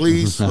do it,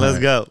 please. Let's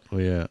go.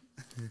 We out.